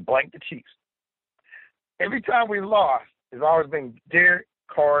what I mean? Blank the Chiefs. Every time we lost, it's always been Derek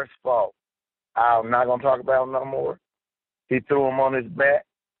Carr's fault. I'm not going to talk about him no more. He threw him on his back.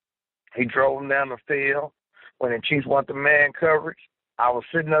 He drove him down the field. When the Chiefs want the man coverage, I was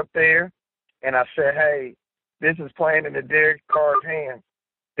sitting up there, and I said, hey, this is playing into Derek Carr's hands.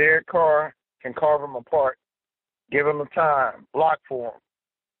 Derek Carr can carve him apart. Give him the time. Block for him.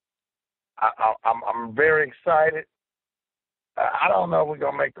 I'm very excited. I don't know if we're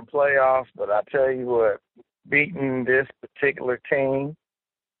going to make the playoffs, but I tell you what, beating this particular team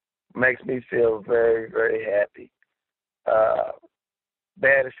makes me feel very, very happy.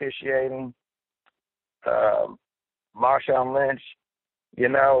 Bad officiating. Marshawn Lynch, you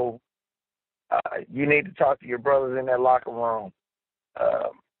know, you need to talk to your brothers in that locker room.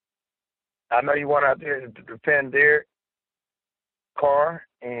 I know you want out there to defend Derek Carr,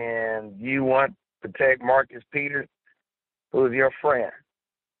 and you want to protect Marcus Peters, who is your friend.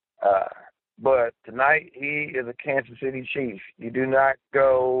 But tonight, he is a Kansas City Chief. You do not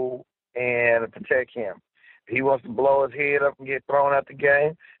go and protect him. If he wants to blow his head up and get thrown out the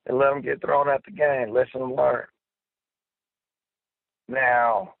game, then let him get thrown out the game. Lesson learned.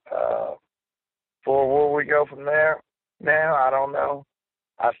 Now, for where we go from there, now, I don't know.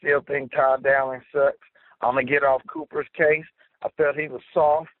 I still think Todd Dowling sucks. I'm going to get off Cooper's case. I felt he was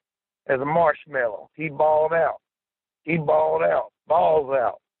soft as a marshmallow. He balled out. He balled out. Balls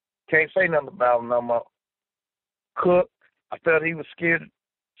out. Can't say nothing about him no more. Cook, I felt he was scared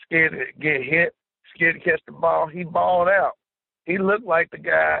to get hit, scared to catch the ball. He balled out. He looked like the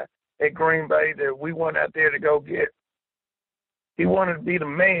guy at Green Bay that we went out there to go get. He wanted to be the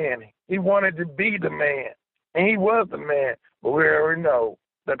man. He wanted to be the man. And he was the man. But we already know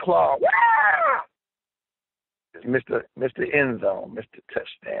the claw. Wow! It's Mr. End Zone, Mr.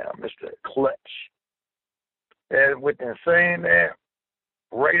 Touchdown, Mr. Clutch. And with them saying that,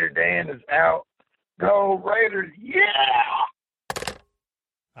 Raider Dan is out. Go Raiders, yeah!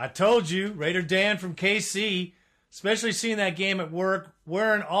 I told you, Raider Dan from KC, especially seeing that game at work,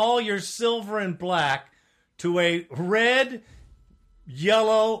 wearing all your silver and black to a red,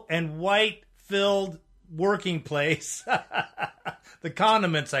 yellow, and white-filled working place. The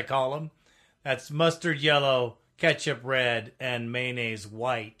condiments, I call them. That's mustard yellow, ketchup red, and mayonnaise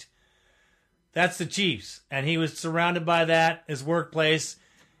white. That's the Chiefs. And he was surrounded by that, his workplace.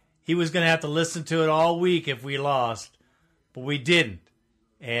 He was going to have to listen to it all week if we lost. But we didn't.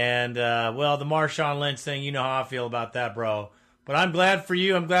 And, well, the Marshawn Lynch thing, you know how I feel about that, bro. But I'm glad for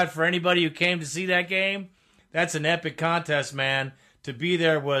you. I'm glad for anybody who came to see that game. That's an epic contest, man. To be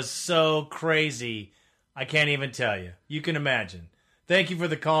there was so crazy. I can't even tell you. You can imagine. Thank you for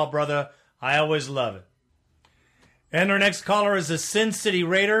the call, brother. I always love it. And our next caller is a Sin City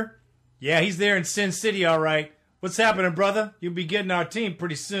Raider. Yeah, he's there in Sin City, all right. What's happening, brother? You'll be getting our team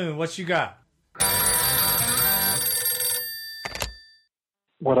pretty soon. What you got?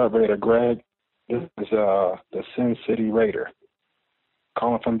 What up, Raider Greg? This is the Sin City Raider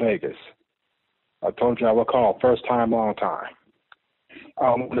calling from Vegas. I told you I would call first time, long time.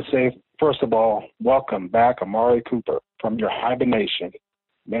 I want to say, first of all, welcome back, Amari Cooper, from your hibernation.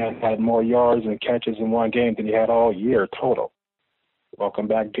 Man had more yards and catches in one game than he had all year total. Welcome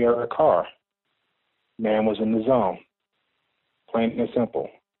back, Derek Carr. Man was in the zone. Plain and simple.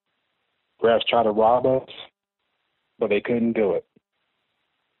 Refs tried to rob us, but they couldn't do it.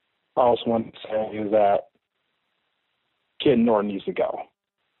 I also want to say is that Ken Norton needs to go.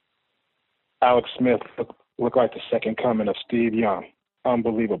 Alex Smith looked like the second coming of Steve Young.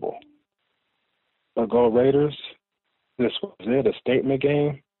 Unbelievable. But go Raiders, this was it, a statement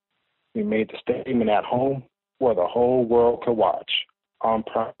game. We made the statement at home where the whole world could watch on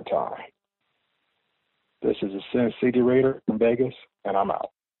prime time. This is a Sin City Raider from Vegas, and I'm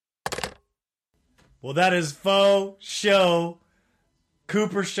out. Well, that is faux show.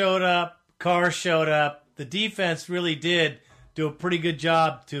 Cooper showed up. Carr showed up. The defense really did do a pretty good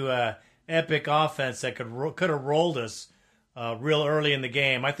job to epic offense that could have rolled us real early in the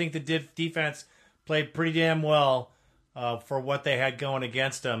game. I think the defense played pretty damn well for what they had going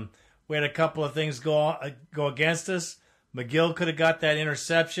against them. We had a couple of things go against us. McGill could have got that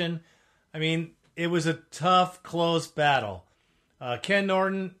interception. I mean, it was a tough, close battle. Ken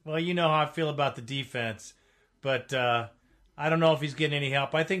Norton, well, you know how I feel about the defense, but I don't know if he's getting any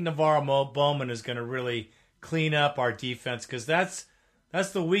help. I think Navarro Bowman is going to really clean up our defense, because that's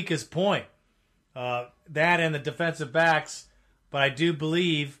the weakest point. That and the defensive backs, but I do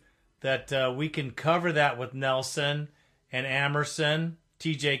believe that we can cover that with Nelson and Amerson,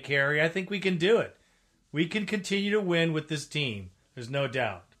 T.J. Carey. I think we can do it. We can continue to win with this team. There's no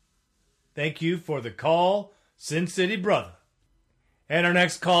doubt. Thank you for the call, Sin City brother. And our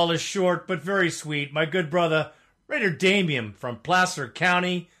next call is short but very sweet. My good brother, Raider Damien from Placer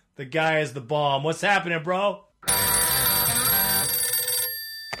County. The guy is the bomb. What's happening, bro?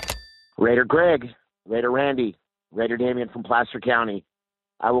 Raider Greg, Raider Randy, Raider Damien from Placer County.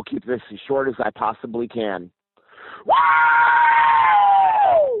 I will keep this as short as I possibly can. Woo!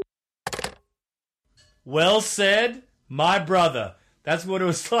 Well said, my brother. That's what it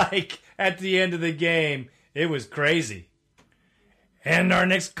was like at the end of the game. It was crazy. And our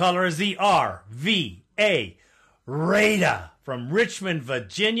next caller is the RVA Raider from Richmond,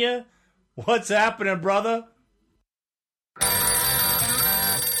 Virginia. What's happening, brother?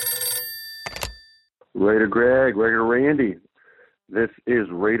 Raider Greg, Raider Randy. This is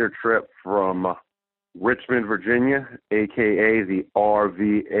Raider Trip from Richmond, Virginia, a.k.a. the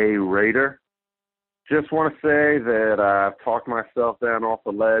RVA Raider. Just want to say that I've talked myself down off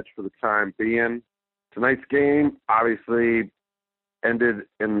the ledge for the time being. Tonight's game obviously ended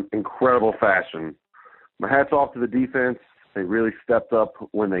in incredible fashion. My hat's off to the defense. They really stepped up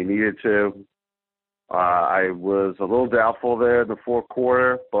when they needed to. I was a little doubtful there in the fourth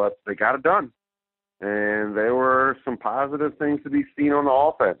quarter, but they got it done. And there were some positive things to be seen on the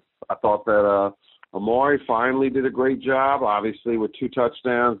offense. I thought that Amari finally did a great job, obviously with 2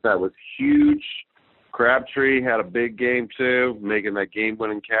 touchdowns. That was huge. Crabtree had a big game too, making that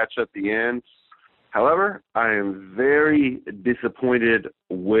game-winning catch at the end. However, I am very disappointed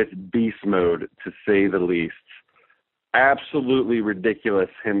with beast mode, to say the least. Absolutely ridiculous,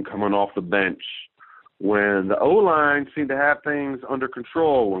 him coming off the bench when the O-line seemed to have things under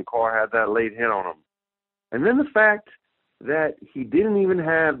control when Carr had that late hit on him. And then the fact that he didn't even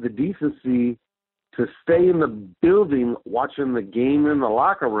have the decency to stay in the building watching the game in the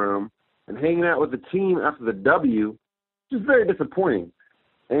locker room and hanging out with the team after the W, is very disappointing.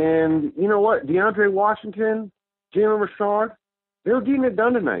 And you know what? DeAndre Washington, Jalen Richard, they were getting it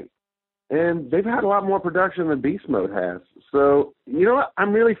done tonight. And they've had a lot more production than Beast Mode has. So, you know what?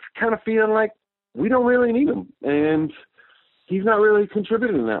 I'm really kind of feeling like we don't really need him. And he's not really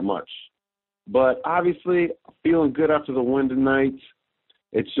contributing that much. But obviously, feeling good after the win tonight.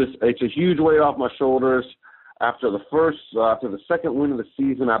 It's a huge weight off my shoulders. After the second win of the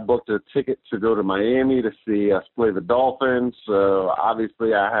season, I booked a ticket to go to Miami to see us play the Dolphins. So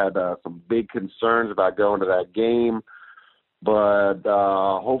obviously, I had some big concerns about going to that game. But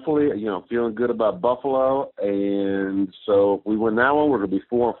hopefully, feeling good about Buffalo. And so if we win that one, we're going to be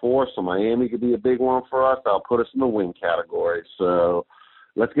 4-4. So Miami could be a big one for us. That'll put us in the win category. So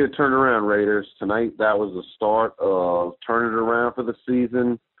let's get it turned around, Raiders. Tonight, that was the start of turning it around for the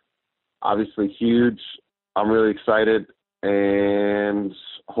season. Obviously huge. I'm really excited. And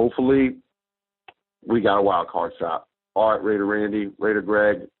hopefully we got a wild card shot. All right, Raider Randy, Raider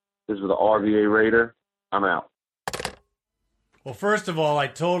Greg. This is the RVA Raider. I'm out. Well, first of all, I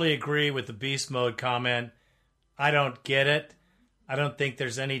totally agree with the beast mode comment. I don't get it. I don't think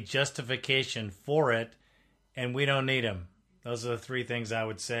there's any justification for it, and we don't need him. Those are the 3 things I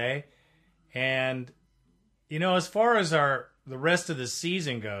would say. And, as far as the rest of the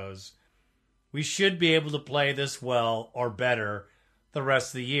season goes, we should be able to play this well or better the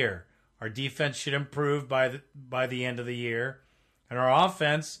rest of the year. Our defense should improve by the end of the year, and our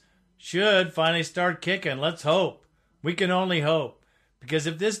offense should finally start kicking. Let's hope. We can only hope. Because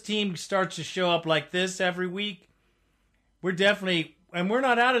if this team starts to show up like this every week, we're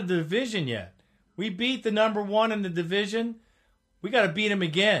not out of the division yet. We beat the number 1 in the division. We got to beat him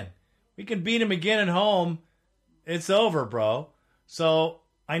again. We can beat him again at home. It's over, bro. So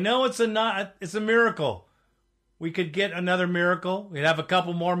I know it's a miracle. We could get another miracle. We'd have a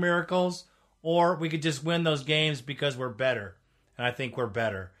couple more miracles, or we could just win those games because we're better. And I think we're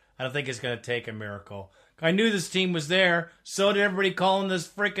better. I don't think it's going to take a miracle. I knew this team was there. So did everybody calling this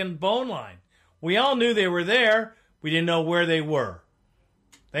freaking bone line. We all knew they were there. We didn't know where they were.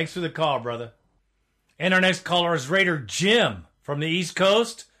 Thanks for the call, brother. And our next caller is Raider Jim from the East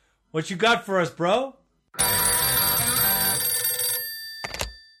Coast. What you got for us, bro?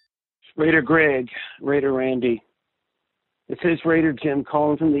 Raider Greg, Raider Randy. This is Raider Jim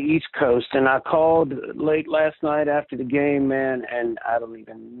calling from the East Coast, and I called late last night after the game, man, and I don't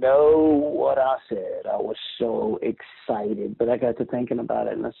even know what I said. I was so excited, but I got to thinking about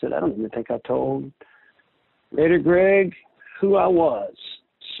it, and I said, I don't even think I told Raider Greg who I was.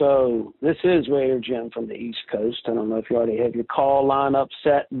 So this is Raider Jim from the East Coast. I don't know if you already have your call line up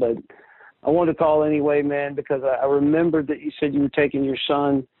set, but I wanted to call anyway, man, because I remembered that you said you were taking your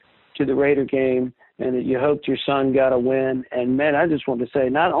son to the Raider game and that you hoped your son got a win. And, man, I just wanted to say,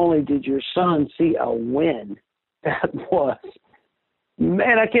 not only did your son see a win, that was,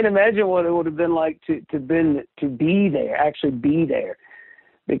 man, I can't imagine what it would have been like to be there, actually be there.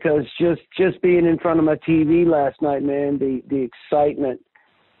 Because just being in front of my TV last night, man, the excitement,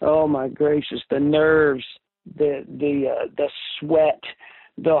 oh my gracious, the nerves, the sweat,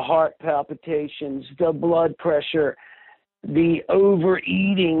 the heart palpitations, the blood pressure, the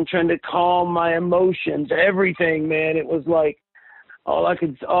overeating, trying to calm my emotions, everything, man. It was like all I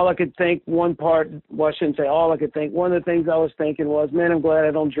could think. One part, well, I shouldn't say all I could think. One of the things I was thinking was, man, I'm glad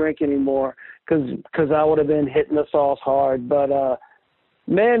I don't drink anymore, because I would have been hitting the sauce hard. But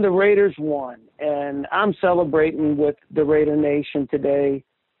man, the Raiders won, and I'm celebrating with the Raider Nation today.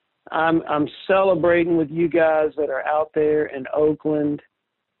 I'm celebrating with you guys that are out there in Oakland.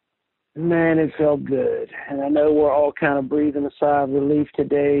 Man, it felt good. And I know we're all kind of breathing a sigh of relief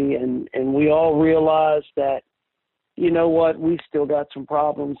today, and we all realize that, you know what, we've still got some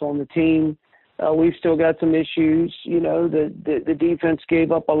problems on the team. We've still got some issues. You know, the defense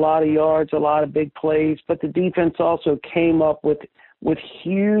gave up a lot of yards, a lot of big plays, but the defense also came up with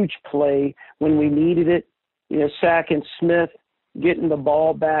huge play when we needed it. You know, sacking Smith, getting the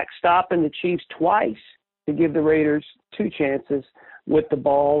ball back, stopping the Chiefs twice to give the Raiders two chances with the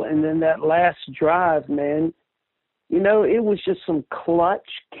ball. And then that last drive, man, you know, it was just some clutch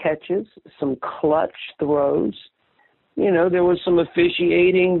catches, some clutch throws. You know, there was some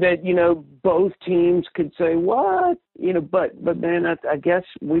officiating that, you know, both teams could say, what? You know, but man, I guess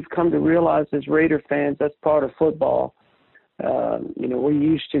we've come to realize as Raider fans, that's part of football. You know, we're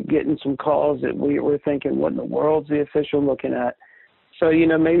used to getting some calls that we're thinking, what in the world's the official looking at? So, you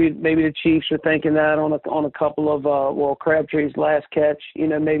know, maybe the Chiefs are thinking that on a couple of, Crabtree's last catch, you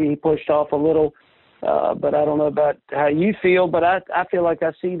know, maybe he pushed off a little, but I don't know about how you feel, but I feel like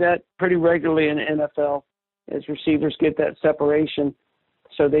I see that pretty regularly in the NFL as receivers get that separation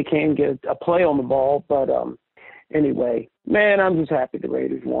so they can get a play on the ball. But anyway, man, I'm just happy the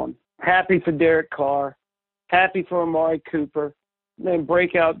Raiders won. Happy for Derek Carr. Happy for Amari Cooper. Man,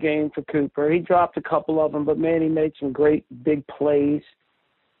 breakout game for Cooper. He dropped a couple of them, but, man, he made some great big plays.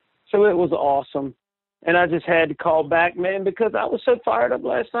 So it was awesome. And I just had to call back, man, because I was so fired up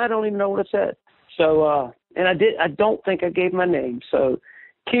last night, I don't even know what I said. So, and I don't think I gave my name. So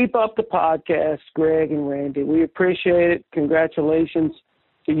keep up the podcast, Greg and Randy. We appreciate it. Congratulations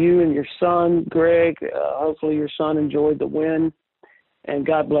to you and your son, Greg. Hopefully your son enjoyed the win. And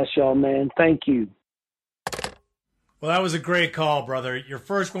God bless y'all, man. Thank you. Well, that was a great call, brother. Your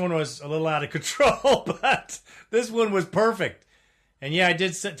first one was a little out of control, but this one was perfect. And yeah, I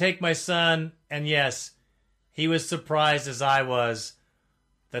did take my son, and yes, he was surprised as I was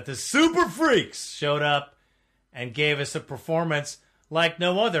that the Super Freaks showed up and gave us a performance like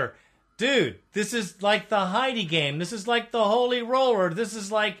no other. Dude, this is like the Heidi game. This is like the Holy Roller. This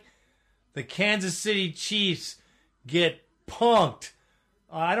is like the Kansas City Chiefs get punked.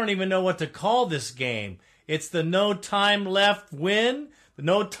 I don't even know what to call this game. It's the no time left win, the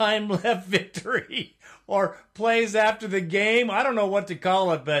no time left victory, or plays after the game. I don't know what to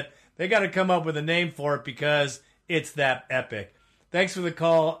call it, but they got to come up with a name for it because it's that epic. Thanks for the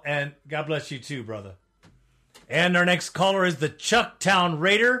call, and God bless you too, brother. And our next caller is the Chucktown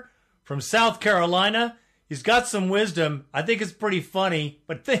Raider from South Carolina. He's got some wisdom. I think it's pretty funny,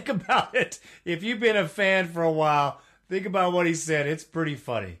 but think about it. If you've been a fan for a while, think about what he said. It's pretty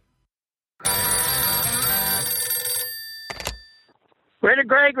funny. Raider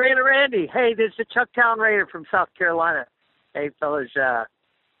Greg, Raider Randy. Hey, this is the Chucktown Raider from South Carolina. Hey, fellas,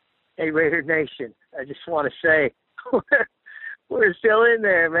 hey, Raider Nation. I just want to say we're still in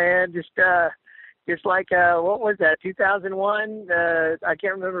there, man. Just like, what was that, 2001? I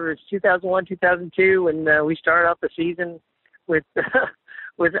can't remember. It was 2001, 2002 when we started off the season with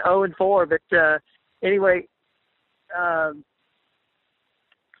 0-4. But anyway, I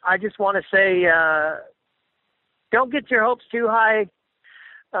just want to say don't get your hopes too high.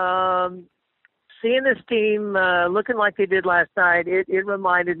 Seeing this team looking like they did last night, it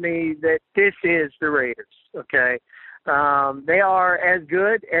reminded me that this is the Raiders, okay? They are as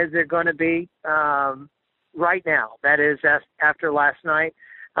good as they're going to be right now. That is after last night.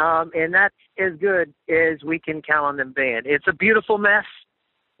 And that's as good as we can count on them being. It's a beautiful mess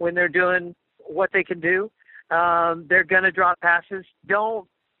when they're doing what they can do. They're going to drop passes. Don't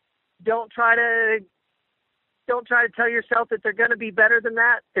try to tell yourself that they're going to be better than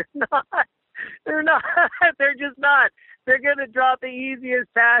that. They're not. They're not. They're just not. They're going to drop the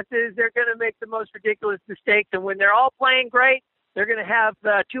easiest passes. They're going to make the most ridiculous mistakes. And when they're all playing great, they're going to have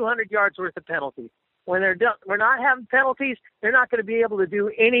 200 yards worth of penalties. When we're not having penalties, they're not going to be able to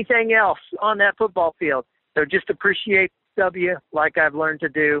do anything else on that football field. So just appreciate W like I've learned to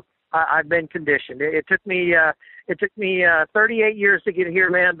do. I've been conditioned. It took me 38 years to get here,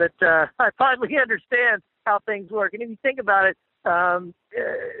 man, but I finally understand how things work. And if you think about it,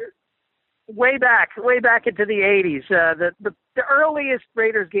 way back into the 80s, the earliest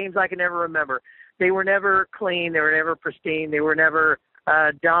Raiders games I can ever remember, they were never clean, they were never pristine, they were never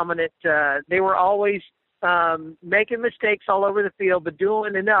dominant. They were always making mistakes all over the field, but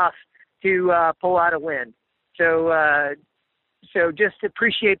doing enough to pull out a win. So just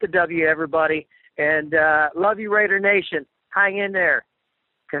appreciate the W, everybody, and love you, Raider Nation. Hang in there,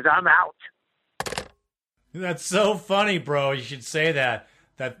 because I'm out. That's so funny, bro. You should say that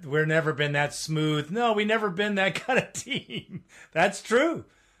we've never been that smooth. No, we never been that kind of team. That's true.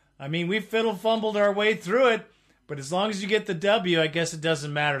 I mean, we fiddle-fumbled our way through it, but as long as you get the W, I guess it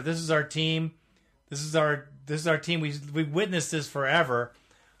doesn't matter. This is our team. This is our team. We've witnessed this forever.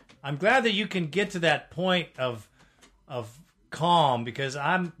 I'm glad that you can get to that point of calm, because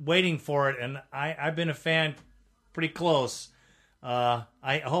I'm waiting for it, and I've been a fan pretty close.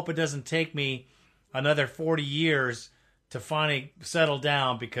 I hope it doesn't take me another 40 years to finally settle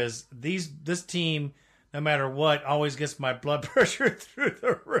down, because this team, no matter what, always gets my blood pressure through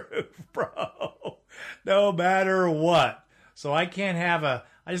the roof, bro. No matter what. So I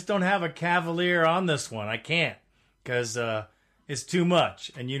just don't have a Cavalier on this one. I can't, because it's too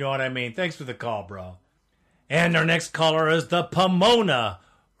much, and you know what I mean. Thanks for the call, bro. And our next caller is the Pomona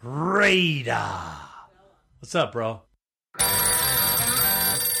Raider. What's up, bro?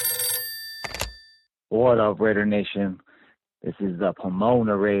 What up, Raider Nation? This is the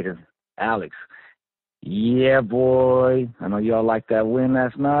Pomona Raider, Alex. Yeah, boy. I know y'all liked that win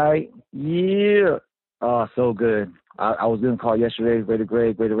last night. Yeah. Oh, so good. I was going to call yesterday, Raider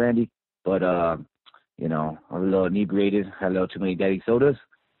Greg, Raider Randy, but, I'm a little inebriated, had a little too many daddy sodas.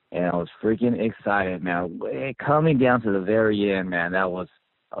 And I was freaking excited, man. Coming down to the very end, man, that was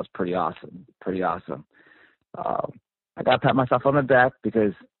pretty awesome. Pretty awesome. I got to pat myself on the back,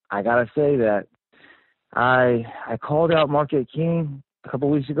 because I got to say that I called out Marquette King a couple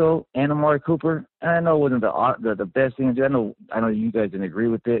of weeks ago and Amari Cooper. And I know it wasn't the best thing to do. I know you guys didn't agree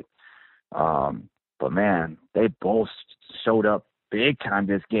with it. But, man, they both showed up big time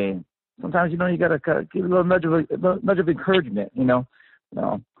this game. Sometimes, you got to give a little nudge of encouragement,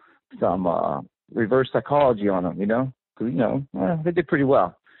 some reverse psychology on them, because, they did pretty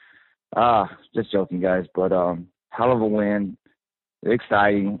well. Just joking, guys, but hell of a win.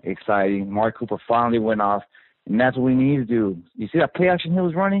 Exciting. Mark Cooper finally went off, and that's what we need to do. You see that play action he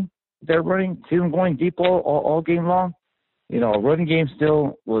was running? They're running, see them going deep all game long? Running game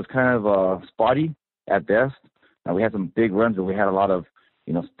still was kind of spotty at best. Now, we had some big runs, but we had a lot of,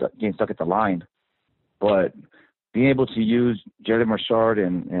 getting stuck at the line. But being able to use Jalen Richard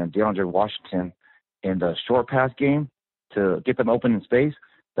and DeAndre Washington in the short pass game to get them open in space,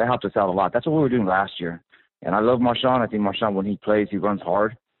 that helped us out a lot. That's what we were doing last year. And I love Marshawn. I think Marshawn, when he plays, he runs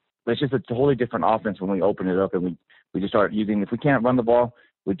hard. But it's just a totally different offense when we open it up and we just start using, if we can't run the ball,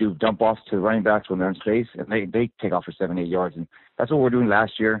 we do dump offs to running backs when they're in space, and they take off for 7-8 yards. And that's what we're doing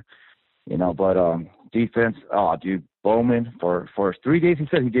last year, But defense, Bowman, for 3 days, he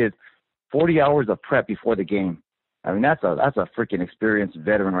said he did 40 hours of prep before the game. I mean, that's a freaking experienced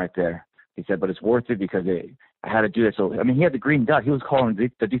veteran right there. He said, but it's worth it because I had to do it. So, I mean, he had the green dot. He was calling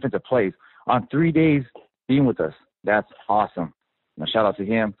the defensive plays on 3 days being with us. That's awesome. Shout out to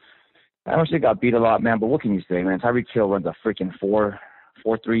him. I know he got beat a lot, man, but what can you say, man? Tyreek Hill runs a freaking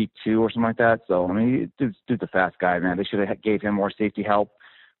 4.3.2 or something like that. So, I mean, dude's a fast guy, man. They should have gave him more safety help.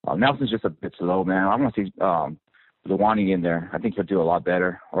 Nelson's just a bit slow, man. I want to see Luwani in there. I think he'll do a lot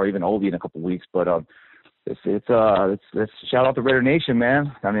better, or even Obi in a couple of weeks. But let's shout out the Raider Nation,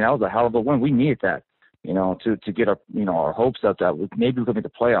 man. I mean, that was a hell of a win. We needed that, to get our hopes up that maybe we could make the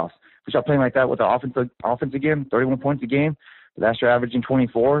playoffs. We start playing like that with the offense again, 31 points a game. Last year averaging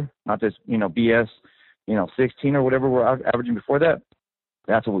 24, not this, BS, 16 or whatever we're averaging before that.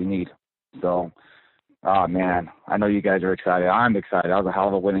 That's what we need. So, man, I know you guys are excited. I'm excited. That was a hell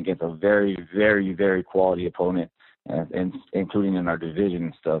of a win against a very, very, very quality opponent, and including in our division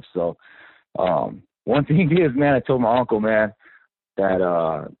and stuff. So, one thing is, man, I told my uncle, man, that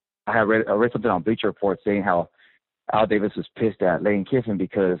I read something on Bleacher Report saying how Al Davis was pissed at Lane Kiffin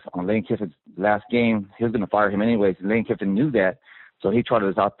because on Lane Kiffin's last game, he was going to fire him anyways. And Lane Kiffin knew that, so he trotted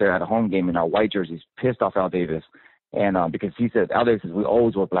us out there at a home game in our white jerseys, pissed off Al Davis. And because he said, Al Davis says, we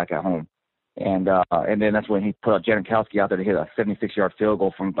always wear black at home. And then that's when he put up Janikowski out there to hit a 76-yard field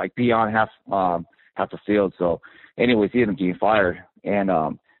goal from like beyond half the field. So anyways, he ended up getting fired. And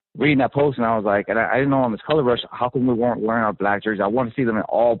reading that post, and I was like, and I didn't know on this color rush, how come we weren't wearing our black jerseys? I wanted to see them in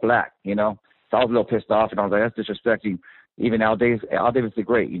all black, you know? So I was a little pissed off, and I was like, that's disrespecting even Al Davis. Al Davis did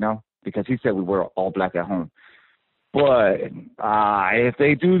great, you know, because he said we were all black at home. But if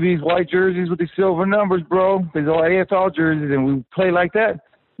they do these white jerseys with these silver numbers, bro, these all AFL jerseys, and we play like that,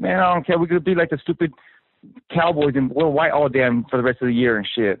 man, I don't care. We're going to be like the stupid Cowboys and we're white all damn for the rest of the year and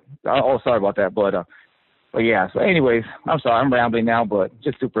shit. Oh, sorry about that. But yeah, so anyways, I'm sorry. I'm rambling now, but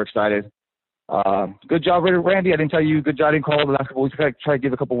just super excited. Good job, Randy. I didn't tell you good job. I didn't call the last couple weeks. I tried to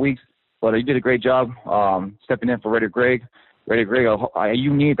give a couple weeks, but you did a great job stepping in for Raider Greg. Raider Greg,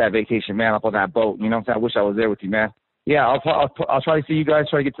 you need that vacation, man, up on that boat. You know what I'm saying? I wish I was there with you, man. Yeah, I'll try to see you guys.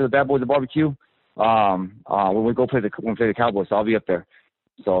 Try to get to the Bad Boys of Barbecue when we go play the Cowboys. So I'll be up there.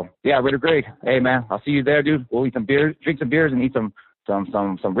 So yeah, Raider Greg. Hey man, I'll see you there, dude. We'll eat some beers, drink some beers, and eat some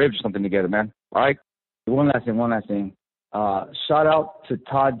ribs or something together, man. All right. One last thing. Shout out to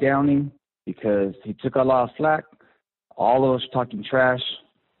Todd Downing because he took a lot of slack. All of us are talking trash,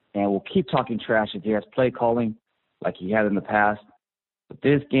 and we'll keep talking trash if he has play calling like he had in the past. But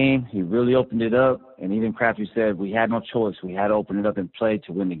this game, he really opened it up, and even Crafty said we had no choice. We had to open it up and play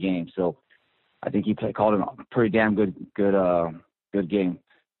to win the game. So I think he called it a pretty damn good game.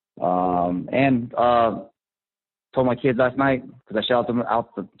 And told my kids last night, because I shouted them out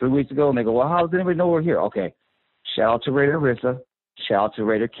 3 weeks ago, and they go, well, how does anybody know we're here? Okay, shout out to Raider Arissa, shout out to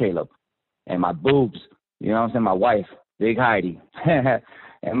Raider Caleb, and my boobs, you know what I'm saying, my wife, Big Heidi, and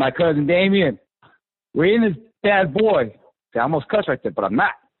my cousin Damien. We're in this bad boy. See, I almost cussed right there, but I'm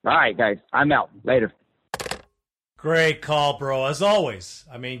not. All right, guys, I'm out. Later. Great call, bro, as always.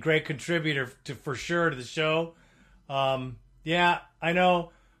 I mean, great contributor for sure to the show. Yeah, I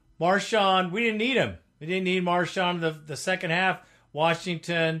know. Marshawn, we didn't need him. We didn't need Marshawn the second half.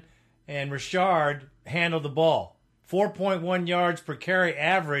 Washington and Richard handled the ball. 4.1 yards per carry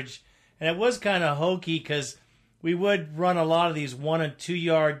average. And it was kind of hokey because we would run a lot of these 1 and 2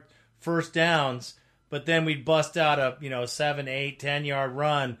 yard first downs, but then we'd bust out a 7, 8, 10 yard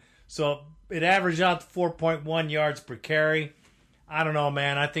run. So it averaged out to 4.1 yards per carry. I don't know,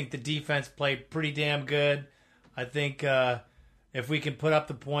 man. I think the defense played pretty damn good. I think if we can put up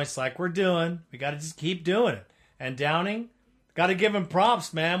the points like we're doing, we got to just keep doing it. And Downing, got to give him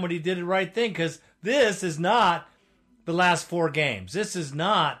props, man, when he did the right thing, because this is not the last 4 games. This is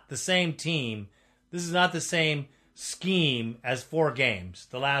not the same team. This is not the same scheme as 4 games.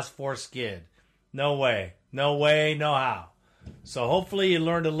 The last 4 skid. No way. No way, no how. So hopefully he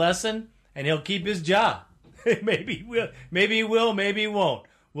learned a lesson, and he'll keep his job. Maybe he will. Maybe he will. Maybe he won't.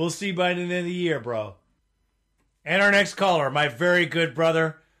 We'll see by the end of the year, bro. And our next caller, my very good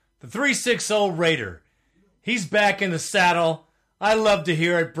brother, the 360 Raider. He's back in the saddle. I love to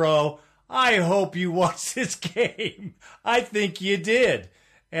hear it, bro. I hope you watched this game. I think you did.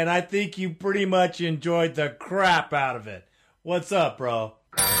 And I think you pretty much enjoyed the crap out of it. What's up, bro?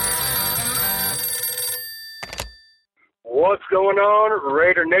 What's going on,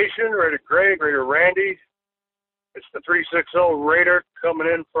 Raider Nation, Raider Greg, Raider Randy? It's the 360 Raider coming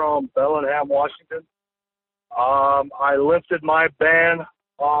in from Bellingham, Washington. I lifted my ban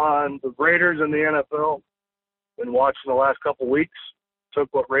on the Raiders in the NFL. Been watching the last couple weeks. Took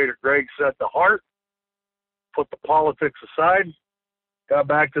what Raider Greg said to heart. Put the politics aside. Got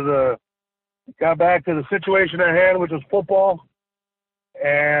back to the situation at hand, which was football,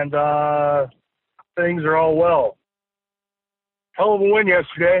 and things are all well. Hell of a win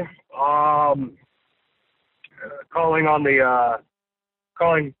yesterday.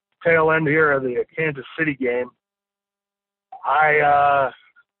 Calling tail end here of the Kansas City game. I've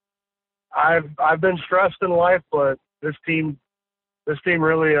been stressed in life, but this team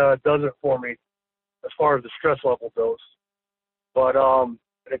really does it for me as far as the stress level goes. But an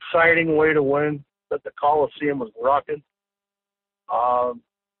exciting way to win that the Coliseum was rocking.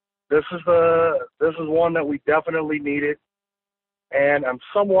 This is one that we definitely needed, and I'm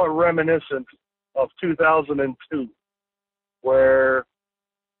somewhat reminiscent of 2002, where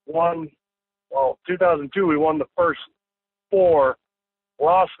 2002 we won the first 4,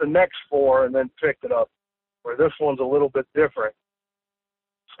 lost the next 4, and then picked it up. Where this one's a little bit different.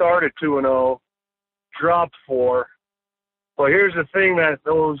 Started 2-0, dropped 4. But here's the thing that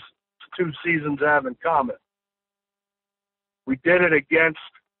those 2 seasons have in common. We did it against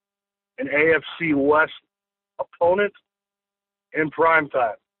an AFC West opponent in prime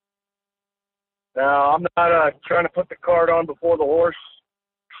time. Now, I'm not trying to put the cart on before the horse.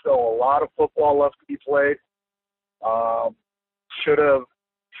 Still a lot of football left to be played. Should have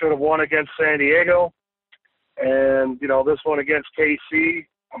should have won against San Diego. And, this one against KC,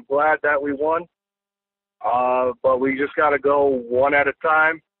 I'm glad that we won. But we just got to go one at a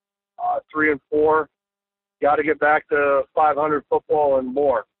time, 3 and 4. Got to get back to 500 football and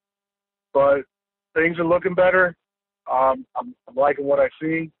more. But things are looking better. I'm liking what I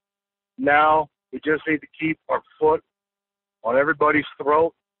see. Now we just need to keep our foot on everybody's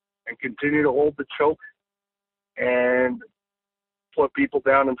throat and continue to hold the choke and put people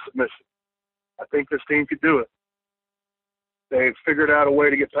down in submission. I think this team could do it. They figured out a way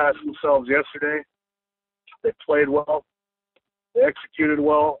to get past themselves yesterday. They played well. They executed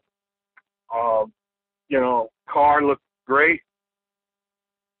well. Carr looked great.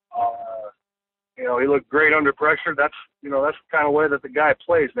 He looked great under pressure. That's the kind of way that the guy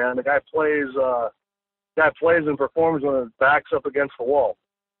plays, man. The guy plays and performs when his back's up against the wall.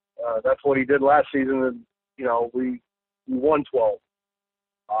 That's what he did last season, and we won 12.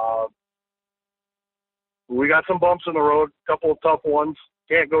 We got some bumps in the road, a couple of tough ones.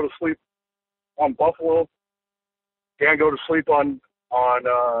 Can't go to sleep on Buffalo. Can't go to sleep on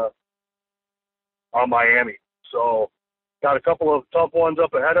Miami. So got a couple of tough ones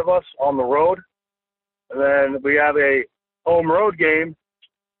up ahead of us on the road. And then we have a home road game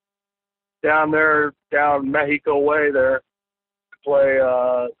down Mexico way there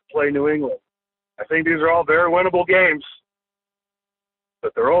to play New England. I think these are all very winnable games,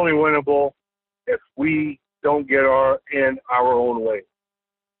 but they're only winnable if we don't get in our own way.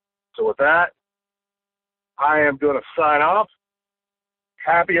 So with that, I am going to sign off.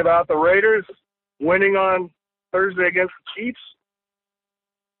 Happy about the Raiders winning on Thursday against the Chiefs.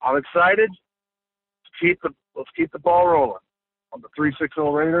 I'm excited. Let's keep the ball rolling. I'm the 360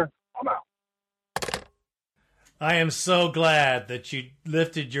 Raider. I'm out. I am so glad that you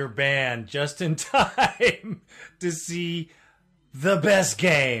lifted your band just in time to see the best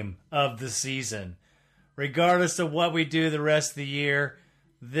game of the season. Regardless of what we do the rest of the year,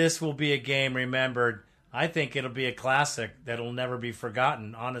 this will be a game remembered. I think it'll be a classic that'll never be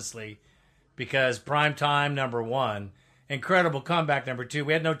forgotten, honestly, because prime time, number 1, incredible comeback, number 2.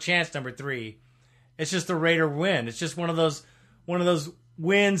 We had no chance, number 3. It's just a Raider win. It's just one of those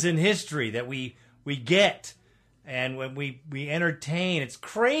wins in history that we get, and when we entertain, it's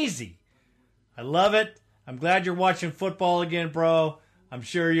crazy. I love it. I'm glad you're watching football again, bro. I'm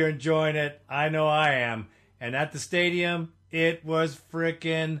sure you're enjoying it. I know I am. And at the stadium, it was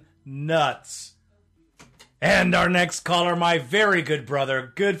freaking nuts. And our next caller, my very good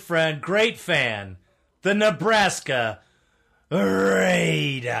brother, good friend, great fan, the Nebraska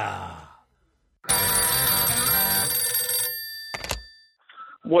Raider.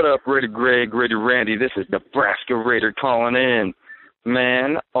 What up, Raider Greg, Raider Randy? This is Nebraska Raider calling in.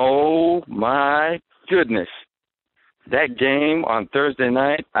 Man, oh my goodness. That game on Thursday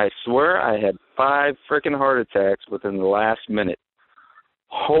night, I swear I had 5 freaking heart attacks within the last minute.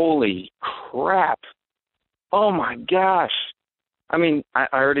 Holy crap. Oh my gosh. I mean,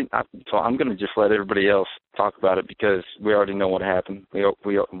 so I'm going to just let everybody else talk about it because we already know what happened. We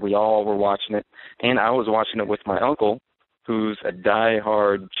all were watching it, and I was watching it with my uncle, who's a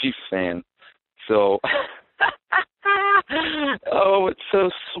diehard Chiefs fan. So, oh, it's so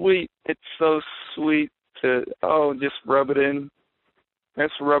sweet. It's so sweet to, just rub it in.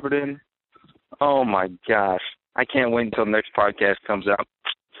 Let's rub it in. Oh, my gosh. I can't wait until the next podcast comes out.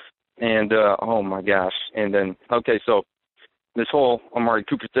 And, oh, my gosh. And then, okay, so this whole Amari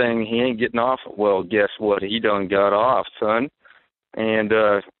Cooper thing, he ain't getting off. Well, guess what? He done got off, son. And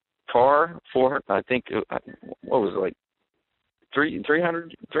Carr, I think, what was it, like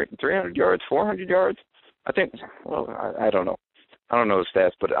 300 yards, 400 yards? I think, well, I don't know. I don't know the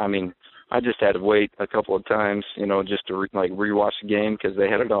stats, but, I mean, I just had to wait a couple of times, just to rewatch the game because they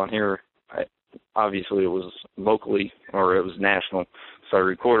had it on here. Obviously, it was locally or it was national, so I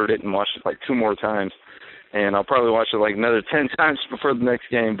recorded it and watched it 2 more times. And I'll probably watch it another 10 times before the next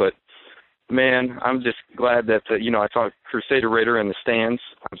game. But, man, I'm just glad that, I saw Crusader Raider in the stands.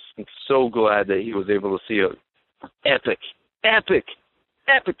 I'm so glad that he was able to see a epic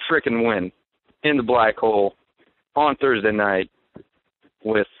freaking win in the black hole on Thursday night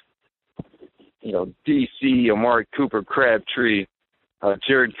with, DC, Amari Cooper, Crabtree,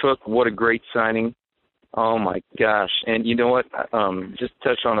 Jared Cook. What a great signing. Oh, my gosh. And you know what? Just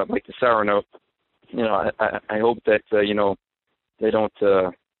touch on it the sour note. I hope that, they don't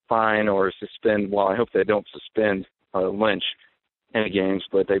fine or suspend. Well, I hope they don't suspend Lynch any games,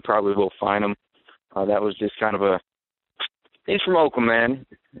 but they probably will fine him. That was just kind of he's from Oakland, man.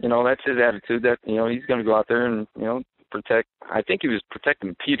 That's his attitude that, he's going to go out there and, protect. I think he was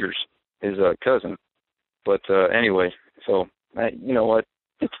protecting Peters, his cousin. But anyway, so, you know what?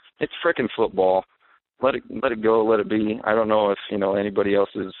 It's It's frickin' football. Let it go. Let it be. I don't know if anybody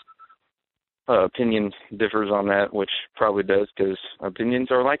else's opinion differs on that, which probably does, because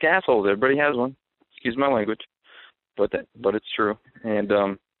opinions are like assholes. Everybody has one. Excuse my language, but it's true. And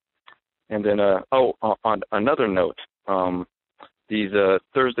then on another note, these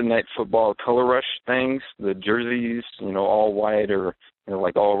Thursday night football color rush things, the jerseys, all white or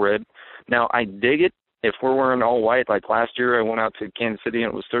like all red. Now I dig it if we're wearing all white. Like last year, I went out to Kansas City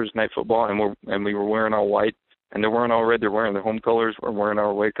and it was Thursday night football, and we were wearing all white, and they're wearing all red. They're wearing their home colors. We're wearing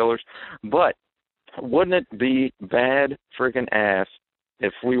our away colors. But wouldn't it be bad freaking ass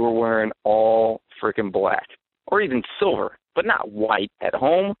if we were wearing all freaking black or even silver, but not white at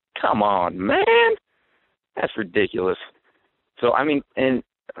home? Come on, man. That's ridiculous. So, I mean, and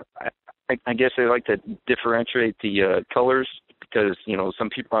I guess they like to differentiate the colors because, some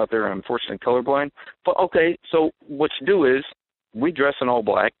people out there are unfortunately colorblind. But, okay, so what you do is we dress in all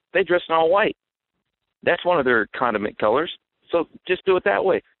black. They dress in all white. That's one of their condiment colors. So just do it that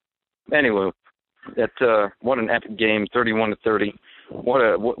way. Anyway, what an epic game, 31-30. What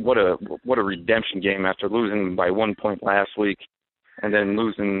a redemption game after losing by 1 point last week, and then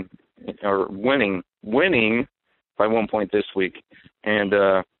winning by 1 point this week. And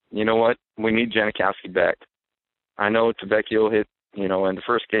you know what? We need Janikowski back. I know Tavecchio hit, in the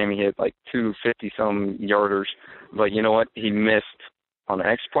first game he hit like 250-some yarders, but you know what? He missed on an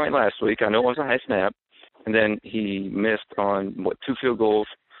extra point last week. I know it was a high snap, and then he missed on 2 field goals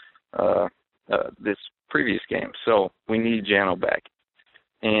this previous game. So we need Jano back.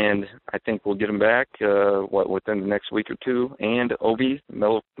 And I think we'll get him back, within the next week or two, and Obi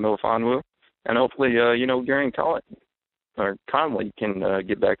Melifonwu, and hopefully, Gary Conley can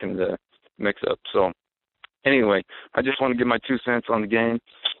get back in the mix-up. So, anyway, I just want to give my 2 cents on the game.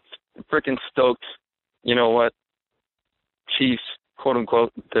 Freaking stoked. You know what? Chiefs,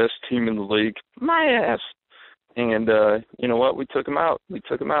 quote-unquote, best team in the league. My ass. And you know what? We took them out.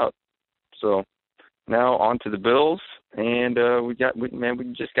 So, now on to the Bills, and we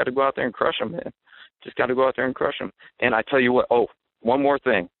just got to go out there and crush them, man. Just got to go out there and crush them. And I tell you what, one more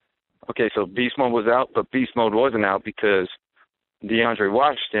thing. Okay, so Beast Mode was out, but Beast Mode wasn't out because DeAndre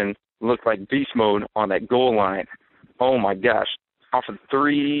Washington looked like Beast Mode on that goal line. Oh, my gosh. Off of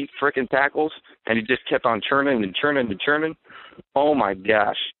 3 freaking tackles, and he just kept on churning and churning and churning. Oh, my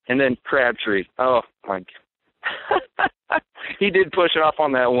gosh. And then Crabtree. Oh, my God. He did push off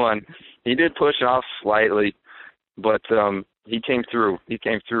on that one. He did push off slightly, but he came through. He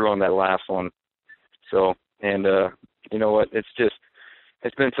came through on that last one. So, and you know what?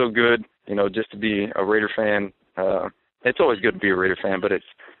 It's been so good, just to be a Raider fan. It's always good to be a Raider fan, but it's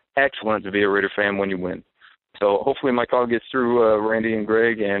excellent to be a Raider fan when you win. So hopefully my call gets through, Randy and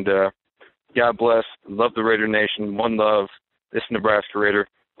Greg, and God bless. Love the Raider Nation. One love. This is Nebraska Raider,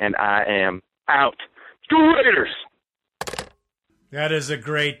 and I am out. Go Raiders! That is a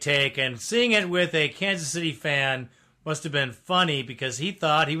great take, and seeing it with a Kansas City fan must have been funny because he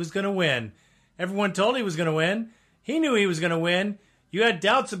thought he was going to win. Everyone told he was going to win. He knew he was going to win. You had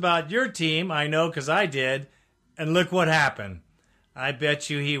doubts about your team, I know because I did, and look what happened. I bet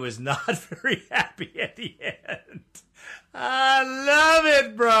you he was not very happy at the end. I love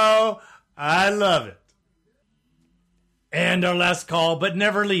it, bro. I love it. And our last call, but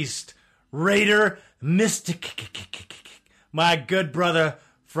never least, Raider Mystic. My good brother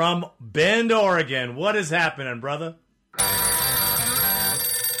from Bend, Oregon. What is happening, brother?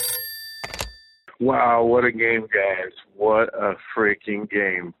 Wow, what a game, guys. What a freaking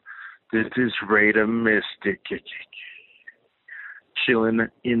game. This is Raider Mystic. Chilling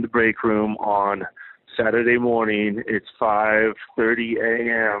in the break room on Saturday morning. It's 5:30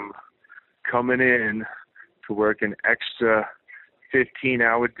 a.m. Coming in to work an extra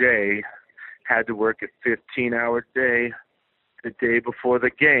 15-hour day. Had to work a 15-hour day the day before the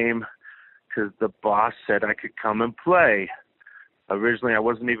game because the boss said I could come and play. Originally, I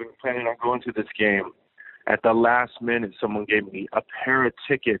wasn't even planning on going to this game. At the last minute, someone gave me a pair of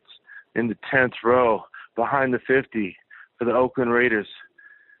tickets in the 10th row behind the 50 for the Oakland Raiders.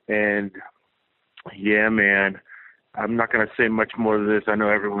 And, yeah, man, I'm not going to say much more to this. I know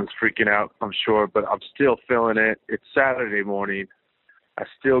everyone's freaking out, I'm sure, but I'm still feeling it. It's Saturday morning. I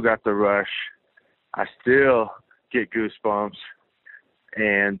still got the rush. I still get goosebumps.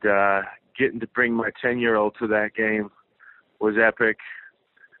 And getting to bring my 10-year-old to that game was epic.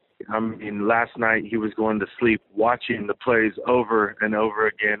 I mean, last night he was going to sleep watching the plays over and over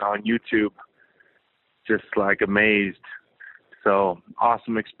again on YouTube, just like amazed. So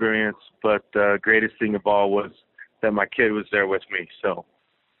awesome experience. But the greatest thing of all was that my kid was there with me. So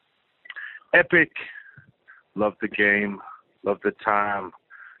epic. Love the game. Love the time.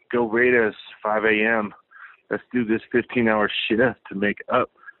 Go Raiders, 5 a.m. Let's do this 15-hour shift to make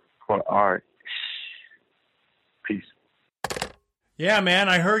up for our peace. Yeah, man,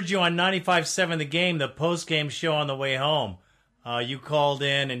 I heard you on 95.7 The Game, the post-game show on the way home. You called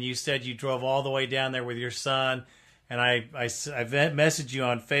in and you said you drove all the way down there with your son. And I messaged you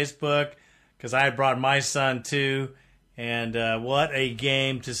on Facebook because I had brought my son too. And what a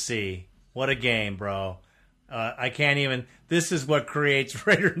game to see. What a game, bro. I can't even. This is what creates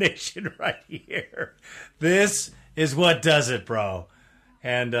Raider Nation right here. This is what does it, bro.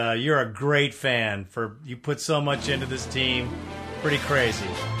 And you're a great fan. You put so much into this team. Pretty crazy.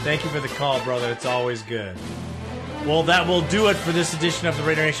 Thank you for the call, brother. It's always good. Well, that will do it for this edition of the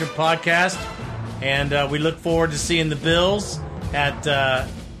Raider Nation podcast. And we look forward to seeing the Bills at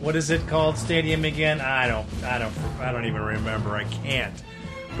what is it called stadium again? I don't even remember. I can't.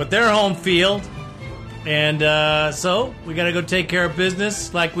 But they're home field. And so we got to go take care of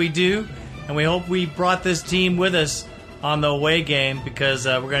business like we do. And we hope we brought this team with us on the away game because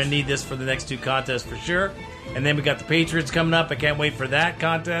we're going to need this for the next two contests for sure. And then we got the Patriots coming up. I can't wait for that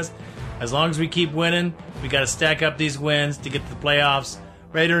contest. As long as we keep winning, we got to stack up these wins to get to the playoffs.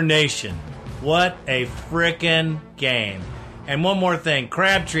 Raider Nation, what a frickin' game. And one more thing,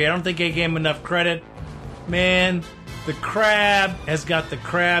 Crabtree, I don't think I gave him enough credit. Man, the Crab has got the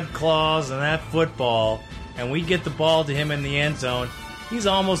crab claws in that football, and we get the ball to him in the end zone. He's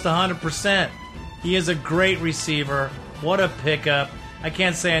almost 100%. He is a great receiver. What a pickup. I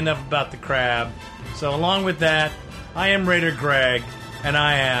can't say enough about the Crab. So along with that, I am Raider Greg, and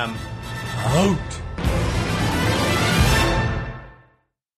I am out.